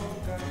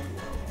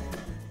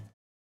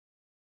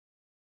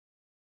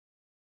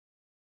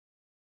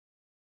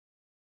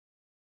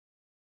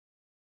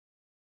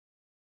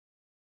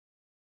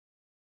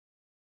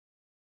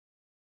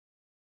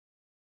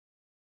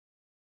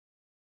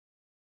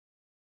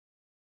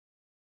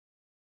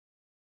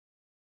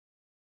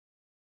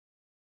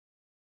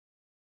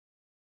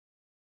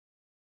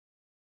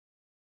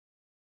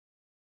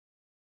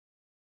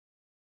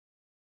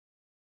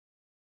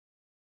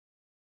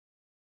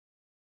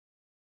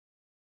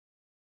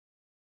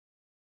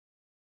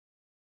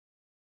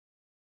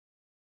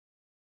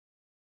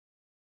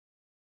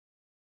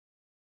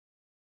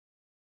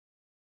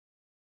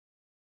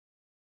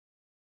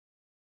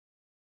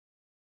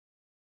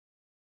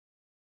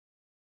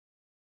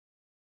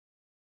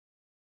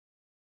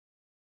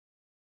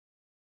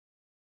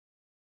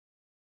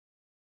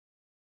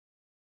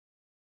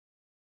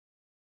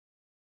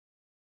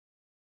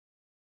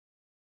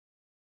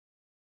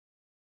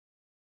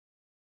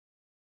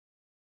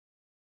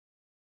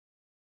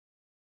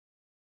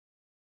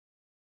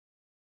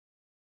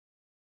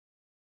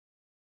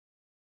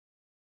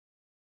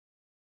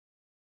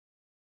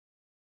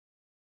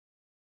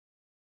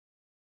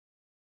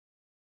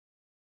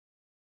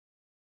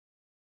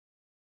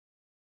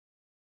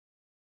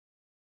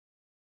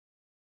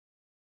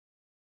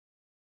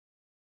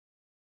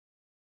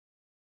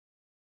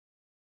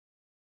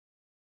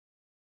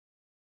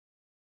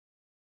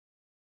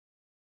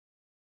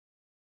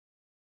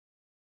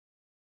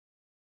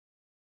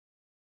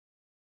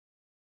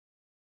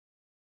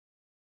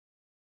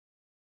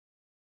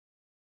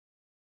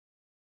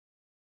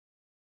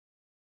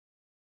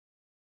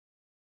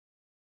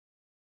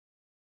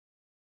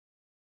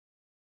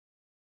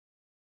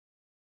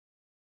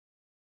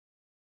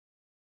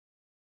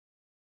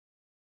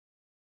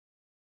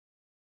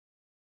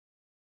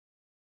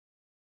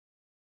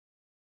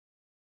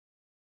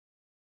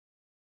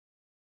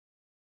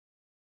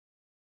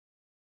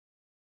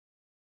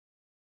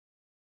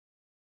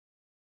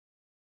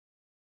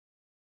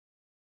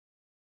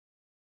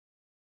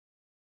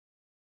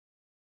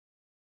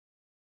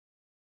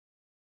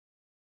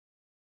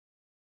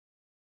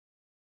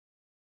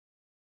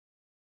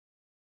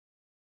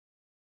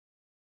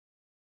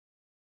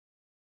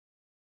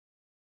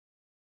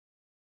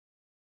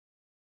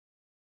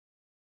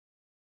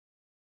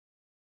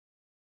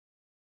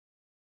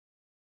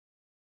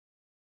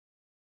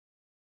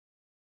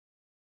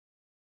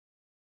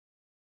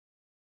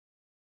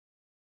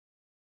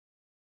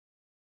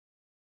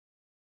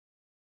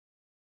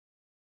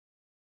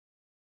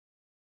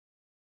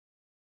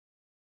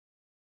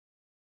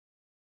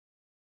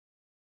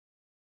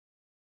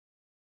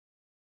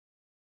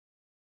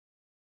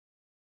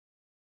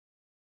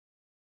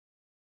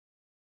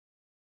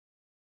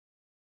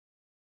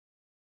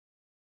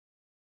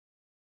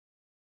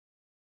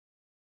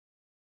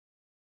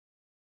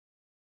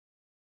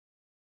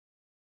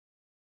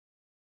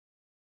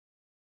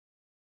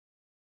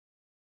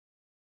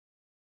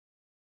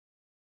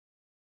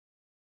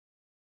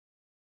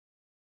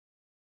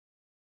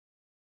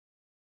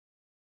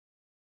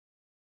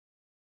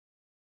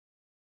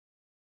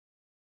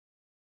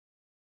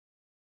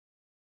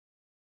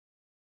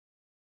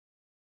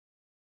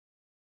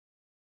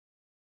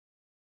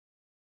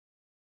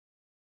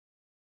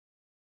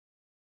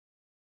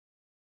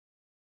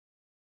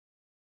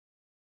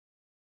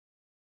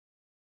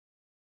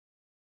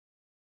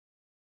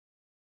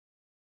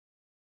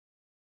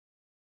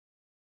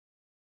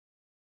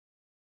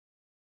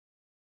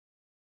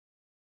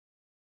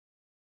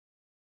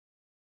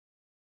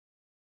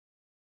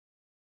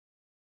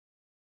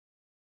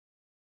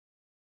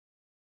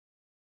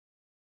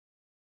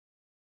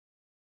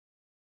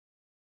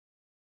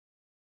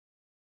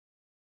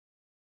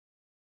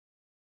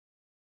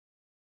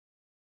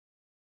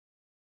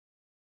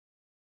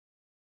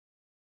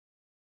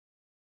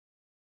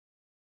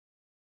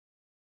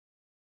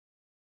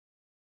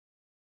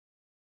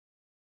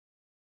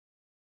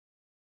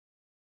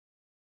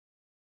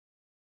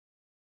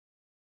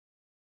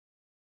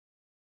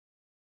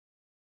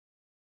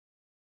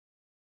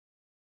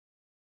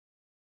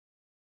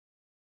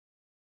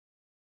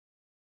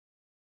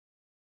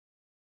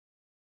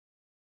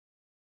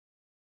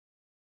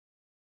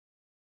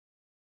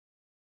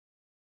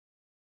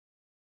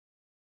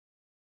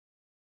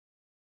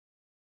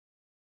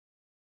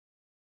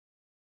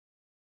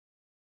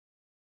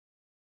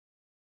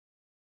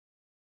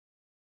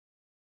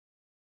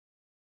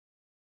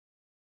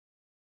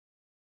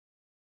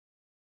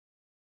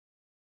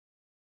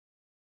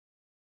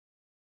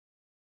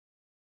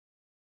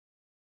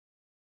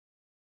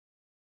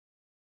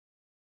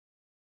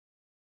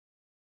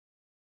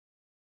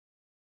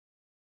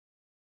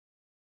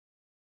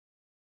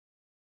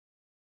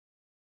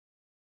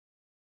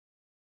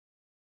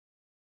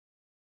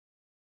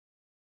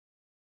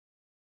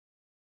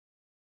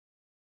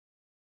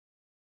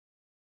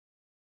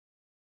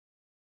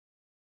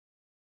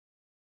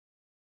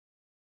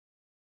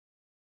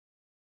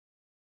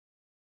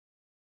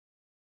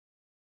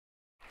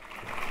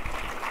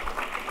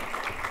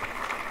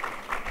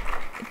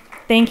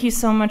 Thank you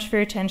so much for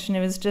your attention.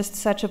 It was just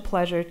such a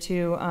pleasure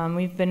to,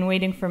 we've been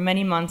waiting for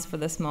many months for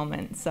this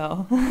moment,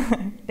 so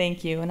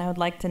thank you. And I would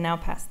like to now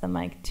pass the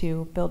mic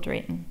to Bill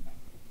Drayton.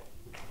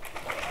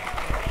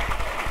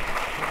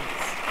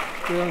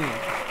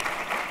 Brilliant.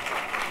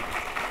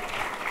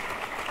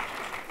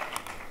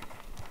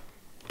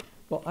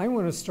 Well, I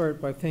want to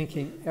start by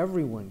thanking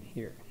everyone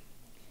here.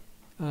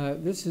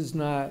 This is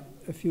not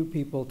a few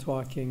people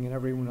talking and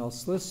everyone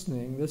else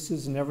listening. This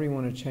is an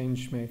Everyone a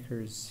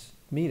Changemakers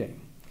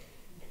meeting,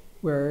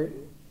 where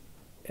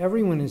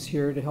everyone is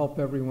here to help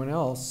everyone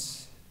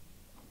else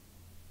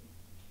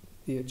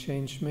be a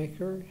change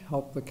maker,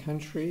 help the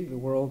country, the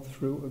world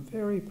through a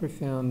very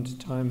profound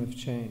time of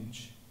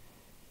change.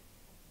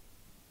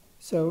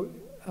 So,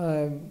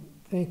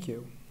 thank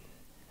you.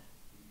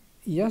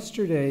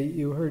 Yesterday,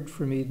 you heard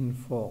from Eden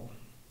Full.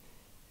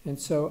 And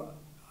so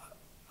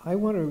I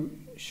want to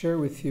share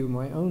with you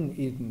my own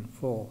Eden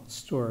Full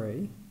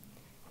story.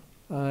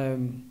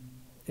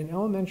 In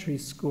elementary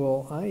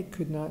school, I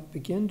could not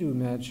begin to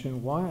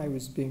imagine why I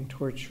was being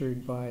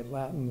tortured by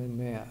Latin and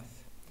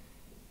math.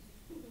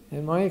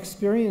 And my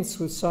experience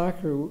with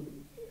soccer,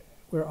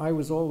 where I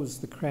was always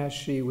the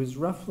crashie, was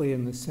roughly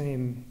in the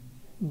same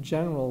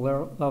general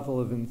level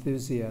of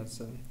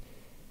enthusiasm.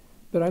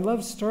 But I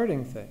loved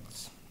starting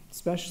things,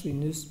 especially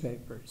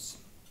newspapers,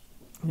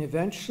 and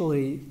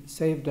eventually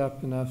saved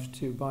up enough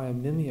to buy a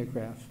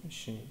mimeograph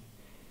machine.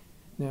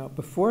 Now,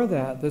 before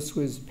that, this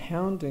was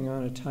pounding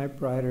on a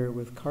typewriter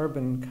with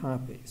carbon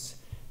copies.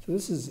 So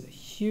this is a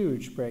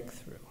huge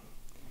breakthrough,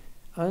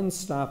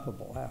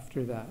 unstoppable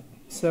after that.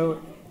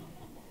 So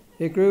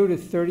it grew to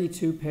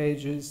 32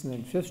 pages and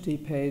then 50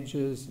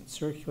 pages and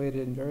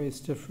circulated in various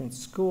different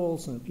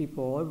schools and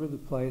people all over the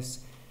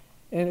place.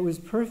 And it was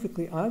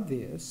perfectly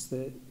obvious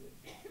that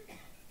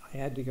I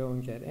had to go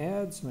and get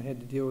ads, and I had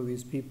to deal with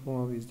these people in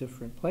all these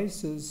different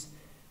places,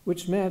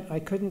 which meant I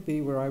couldn't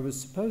be where I was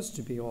supposed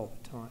to be all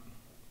the time.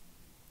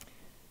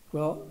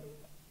 Well,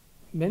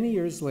 many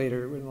years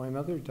later, when my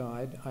mother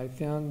died, I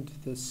found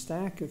this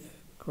stack of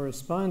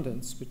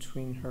correspondence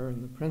between her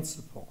and the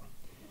principal.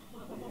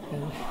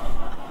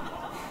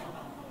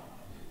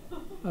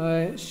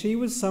 And she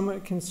was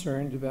somewhat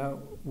concerned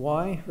about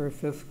why her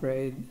 5th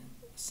grade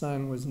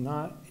son was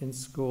not in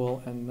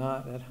school and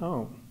not at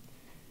home.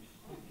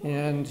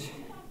 And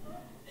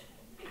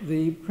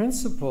the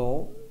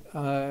principal,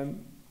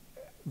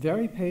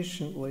 very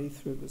patiently,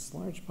 through this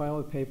large pile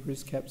of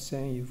papers, kept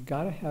saying, you've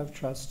got to have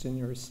trust in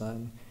your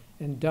son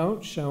and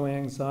don't show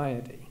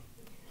anxiety.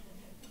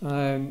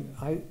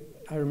 I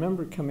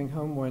remember coming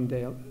home one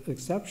day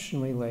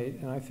exceptionally late,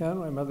 and I found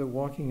my mother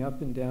walking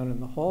up and down in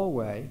the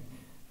hallway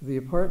of the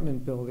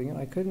apartment building, and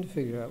I couldn't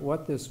figure out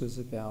what this was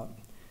about.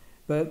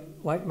 But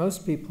like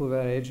most people of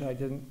that age, I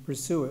didn't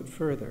pursue it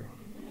further.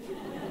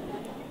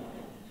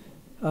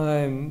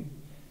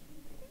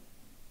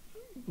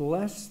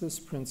 Bless this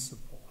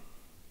principal.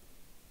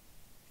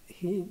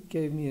 He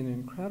gave me an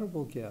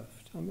incredible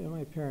gift. I mean,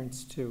 my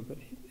parents too, but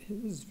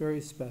it was very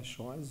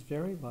special. I was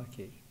very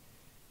lucky.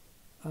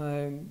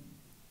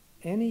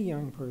 Any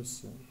young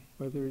person,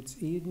 whether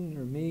it's Eden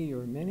or me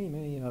or many,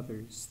 many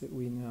others that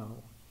we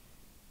know,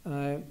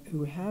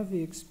 who have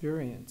the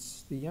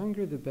experience, the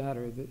younger the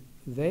better, that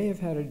they have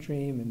had a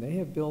dream and they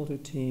have built a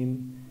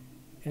team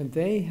and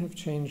they have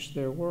changed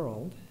their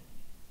world,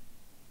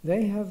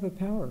 they have the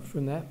power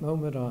from that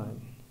moment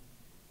on.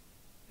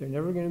 They're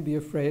never going to be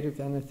afraid of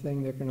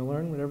anything. They're going to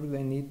learn whatever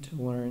they need to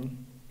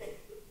learn.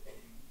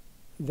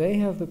 They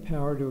have the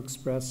power to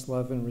express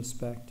love and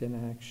respect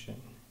in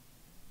action.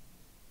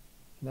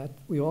 That,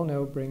 we all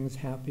know, brings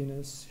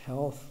happiness,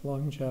 health,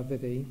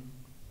 longevity.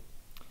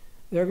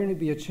 They're going to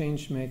be a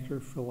change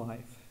maker for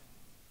life.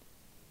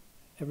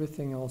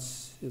 Everything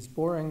else is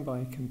boring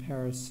by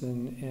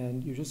comparison,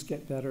 and you just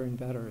get better and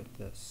better at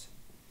this.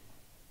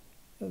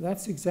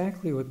 That's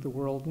exactly what the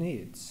world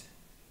needs.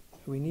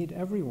 We need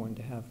everyone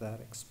to have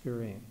that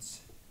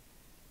experience,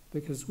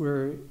 because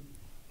we're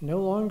no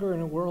longer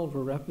in a world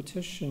where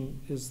repetition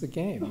is the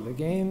game. The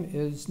game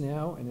is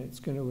now, and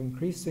it's going to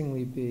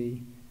increasingly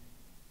be,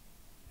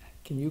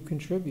 can you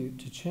contribute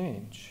to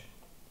change?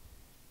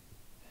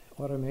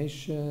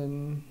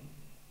 Automation,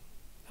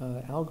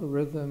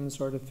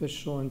 algorithms,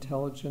 artificial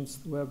intelligence,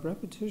 the web,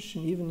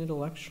 repetition, even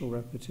intellectual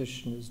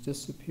repetition, is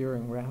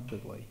disappearing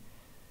rapidly.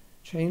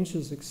 Change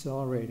is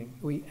accelerating.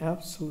 We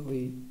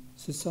absolutely,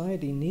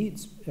 society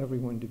needs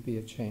everyone to be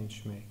a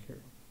change maker.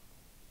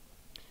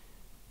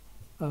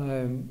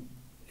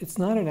 It's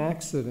not an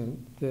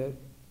accident that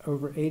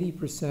over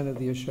 80% of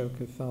the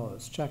Ashoka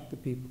Fellows, check the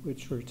people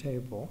at your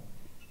table,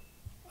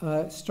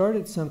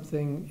 started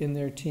something in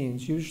their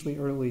teens, usually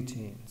early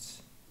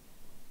teens.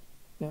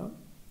 Now,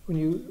 when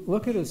you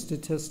look at a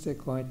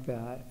statistic like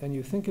that and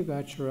you think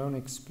about your own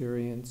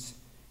experience,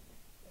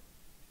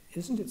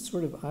 isn't it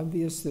sort of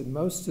obvious that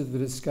most of the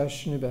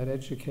discussion about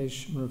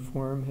education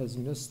reform has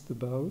missed the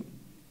boat?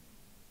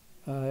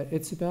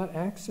 It's about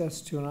access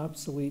to an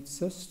obsolete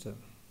system,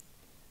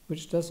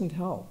 which doesn't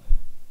help.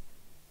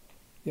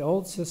 The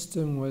old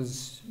system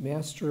was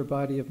master a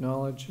body of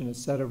knowledge and a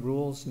set of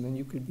rules, and then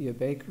you could be a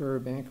baker or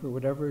banker,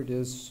 whatever it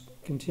is,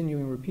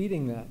 continuing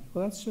repeating that.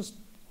 Well, that's just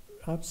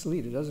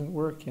obsolete. It doesn't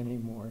work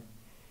anymore.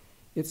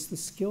 It's the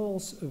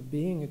skills of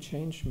being a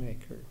change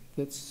maker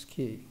that's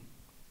key.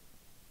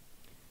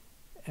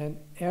 And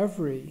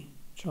every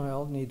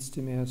child needs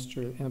to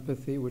master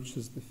empathy, which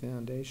is the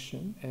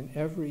foundation, and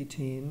every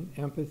team,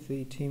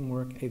 empathy,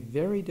 teamwork, a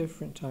very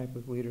different type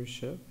of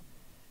leadership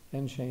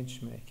and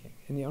change making.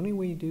 And the only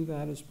way you do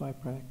that is by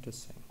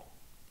practicing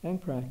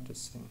and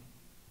practicing.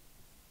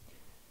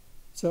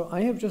 So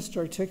I have just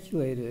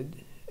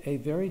articulated a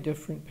very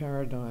different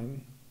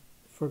paradigm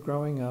for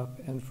growing up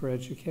and for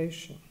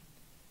education.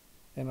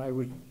 And I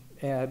would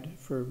add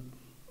for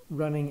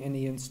running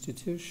any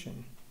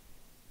institution.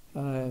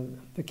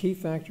 The key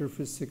factor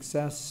for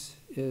success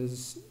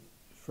is,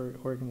 for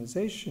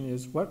organization,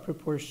 is what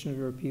proportion of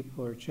your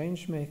people are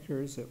change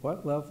makers, at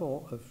what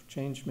level of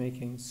change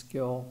making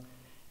skill,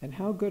 and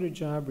how good a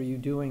job are you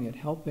doing at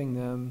helping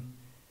them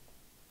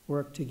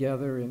work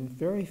together in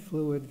very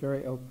fluid,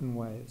 very open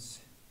ways.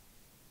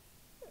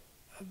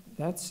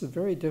 That's a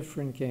very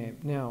different game.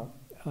 Now,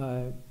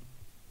 I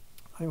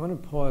want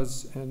to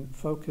pause and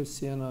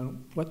focus in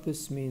on what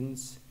this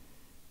means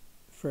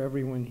for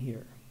everyone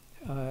here.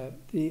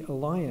 The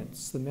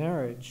alliance, the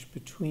marriage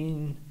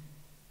between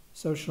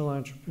social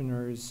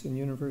entrepreneurs and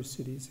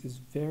universities is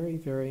very,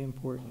 very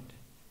important.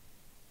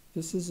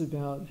 This is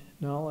about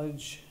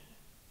knowledge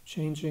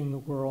changing the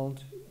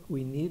world.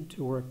 We need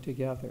to work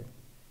together.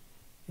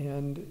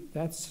 And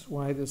that's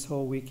why this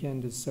whole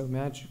weekend is so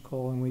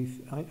magical, and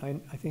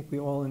I think we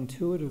all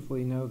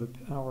intuitively know the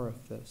power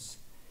of this.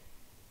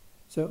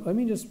 So let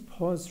me just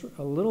pause for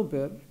a little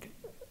bit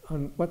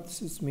on what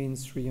this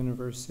means for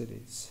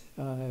universities.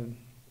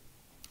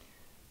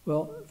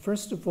 Well,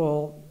 first of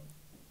all,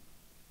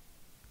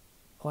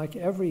 like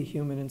every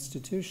human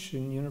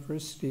institution,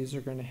 universities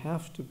are going to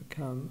have to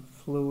become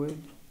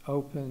fluid,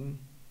 open,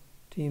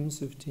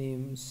 teams of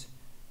teams,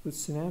 with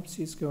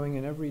synapses going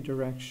in every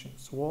direction.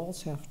 So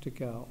walls have to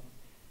go.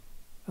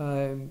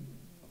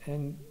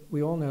 And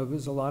we all know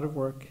there's a lot of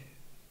work.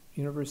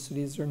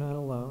 Universities are not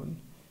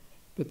alone.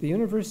 But the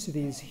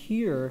universities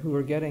here who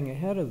are getting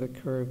ahead of the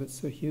curve,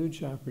 it's a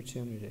huge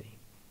opportunity.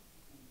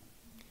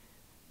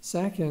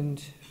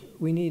 Second,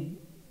 we need,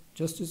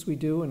 just as we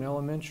do in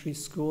elementary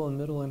school and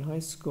middle and high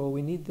school,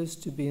 we need this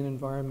to be an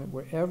environment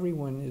where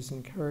everyone is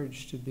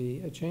encouraged to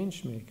be a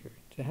change maker,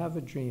 to have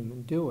a dream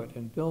and do it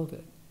and build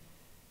it.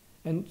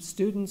 And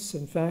students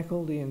and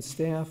faculty and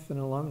staff and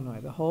alumni,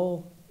 the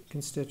whole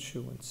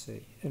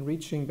constituency, and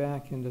reaching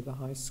back into the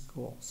high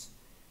schools.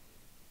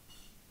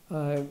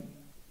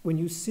 When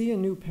you see a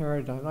new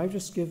paradigm, I've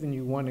just given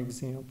you one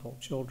example,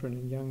 children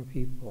and young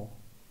people.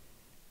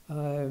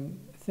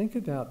 Think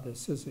about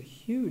this as a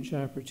huge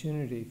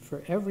opportunity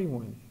for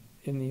everyone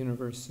in the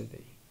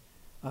university.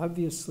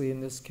 Obviously,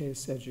 in this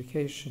case,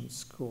 education,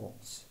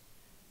 schools,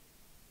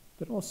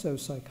 but also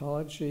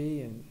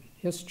psychology and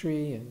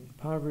history and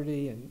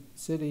poverty and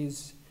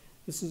cities.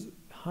 This is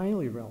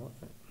highly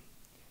relevant.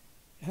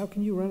 How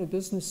can you run a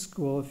business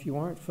school if you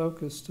aren't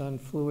focused on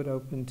fluid,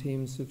 open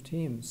teams of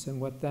teams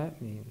and what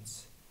that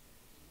means?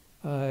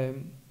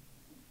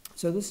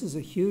 So this is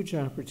a huge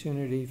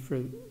opportunity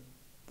for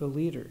the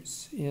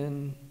leaders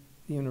in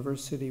the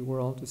university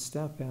world to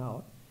step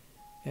out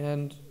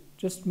and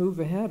just move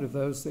ahead of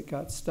those that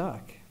got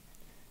stuck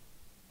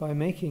by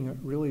making a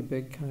really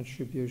big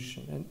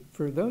contribution. And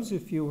for those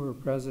of you who are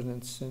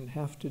presidents and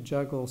have to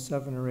juggle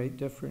 7 or 8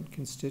 different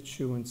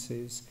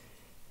constituencies,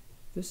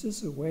 this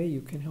is a way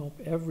you can help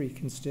every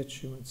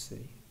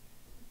constituency.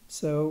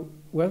 So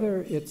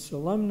whether it's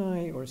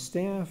alumni or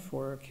staff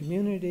or a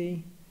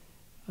community,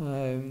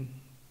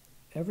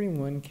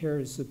 everyone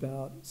cares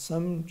about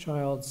some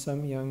child,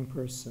 some young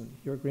person,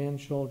 your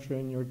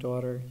grandchildren, your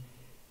daughter.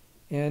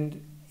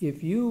 And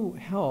if you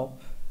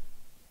help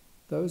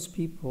those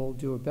people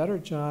do a better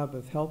job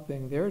of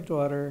helping their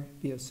daughter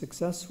be a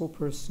successful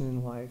person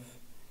in life,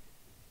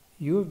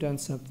 you have done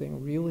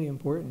something really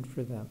important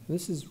for them.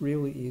 This is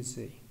really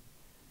easy.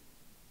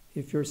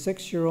 If your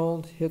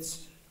 6-year-old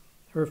hits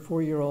her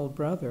 4-year-old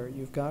brother,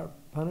 you've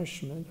got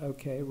punishment,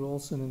 okay,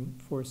 rules and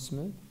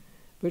enforcement,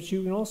 but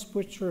you can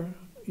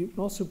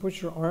also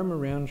put your arm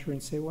around her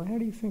and say, well, how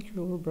do you think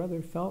your little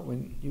brother felt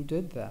when you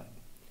did that?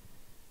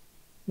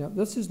 Now,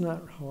 this is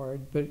not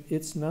hard, but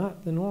it's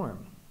not the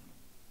norm.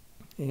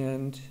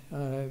 And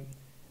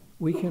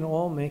we can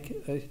all make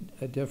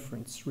a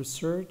difference.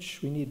 Research,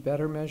 we need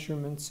better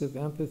measurements of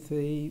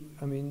empathy.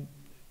 I mean,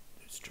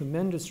 there's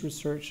tremendous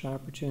research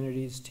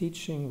opportunities,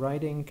 teaching,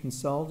 writing,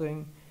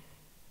 consulting.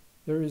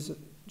 There is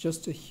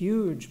just a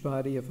huge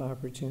body of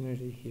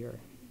opportunity here.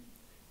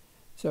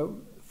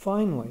 So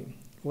finally,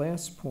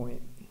 last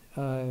point,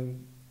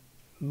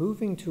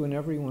 moving to an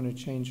everyone a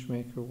change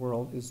maker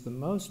world is the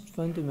most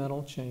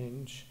fundamental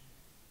change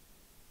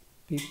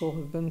people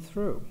have been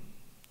through.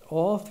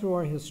 All through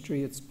our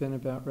history, it's been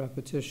about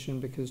repetition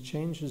because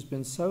change has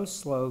been so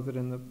slow that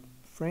in the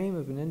frame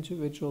of an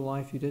individual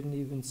life, you didn't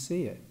even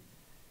see it.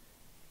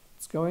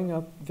 It's going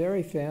up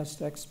very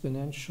fast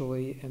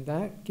exponentially, and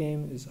that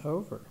game is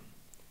over.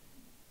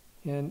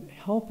 And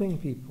helping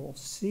people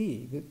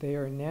see that they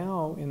are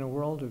now in a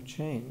world of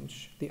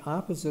change, the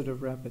opposite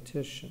of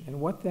repetition,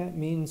 and what that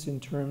means in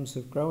terms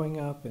of growing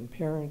up and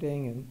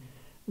parenting and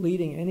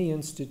leading any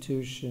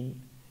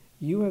institution,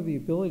 you have the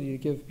ability to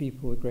give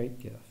people a great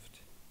gift.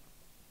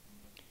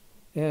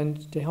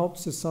 And to help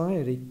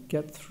society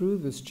get through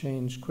this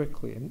change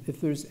quickly. And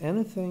if there's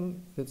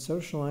anything that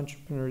social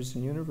entrepreneurs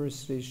and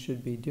universities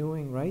should be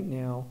doing right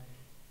now,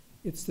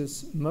 it's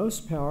this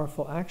most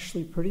powerful,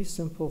 actually pretty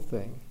simple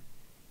thing.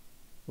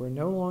 We're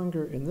no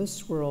longer in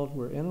this world,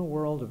 we're in a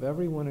world of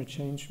everyone a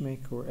change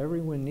maker, where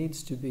everyone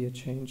needs to be a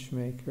change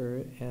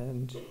maker,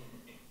 and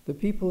the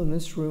people in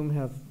this room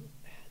have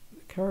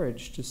the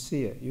courage to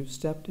see it. You've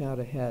stepped out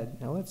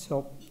ahead. Now let's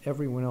help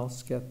everyone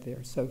else get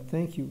there. So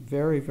thank you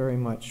very, very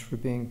much for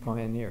being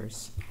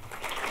pioneers.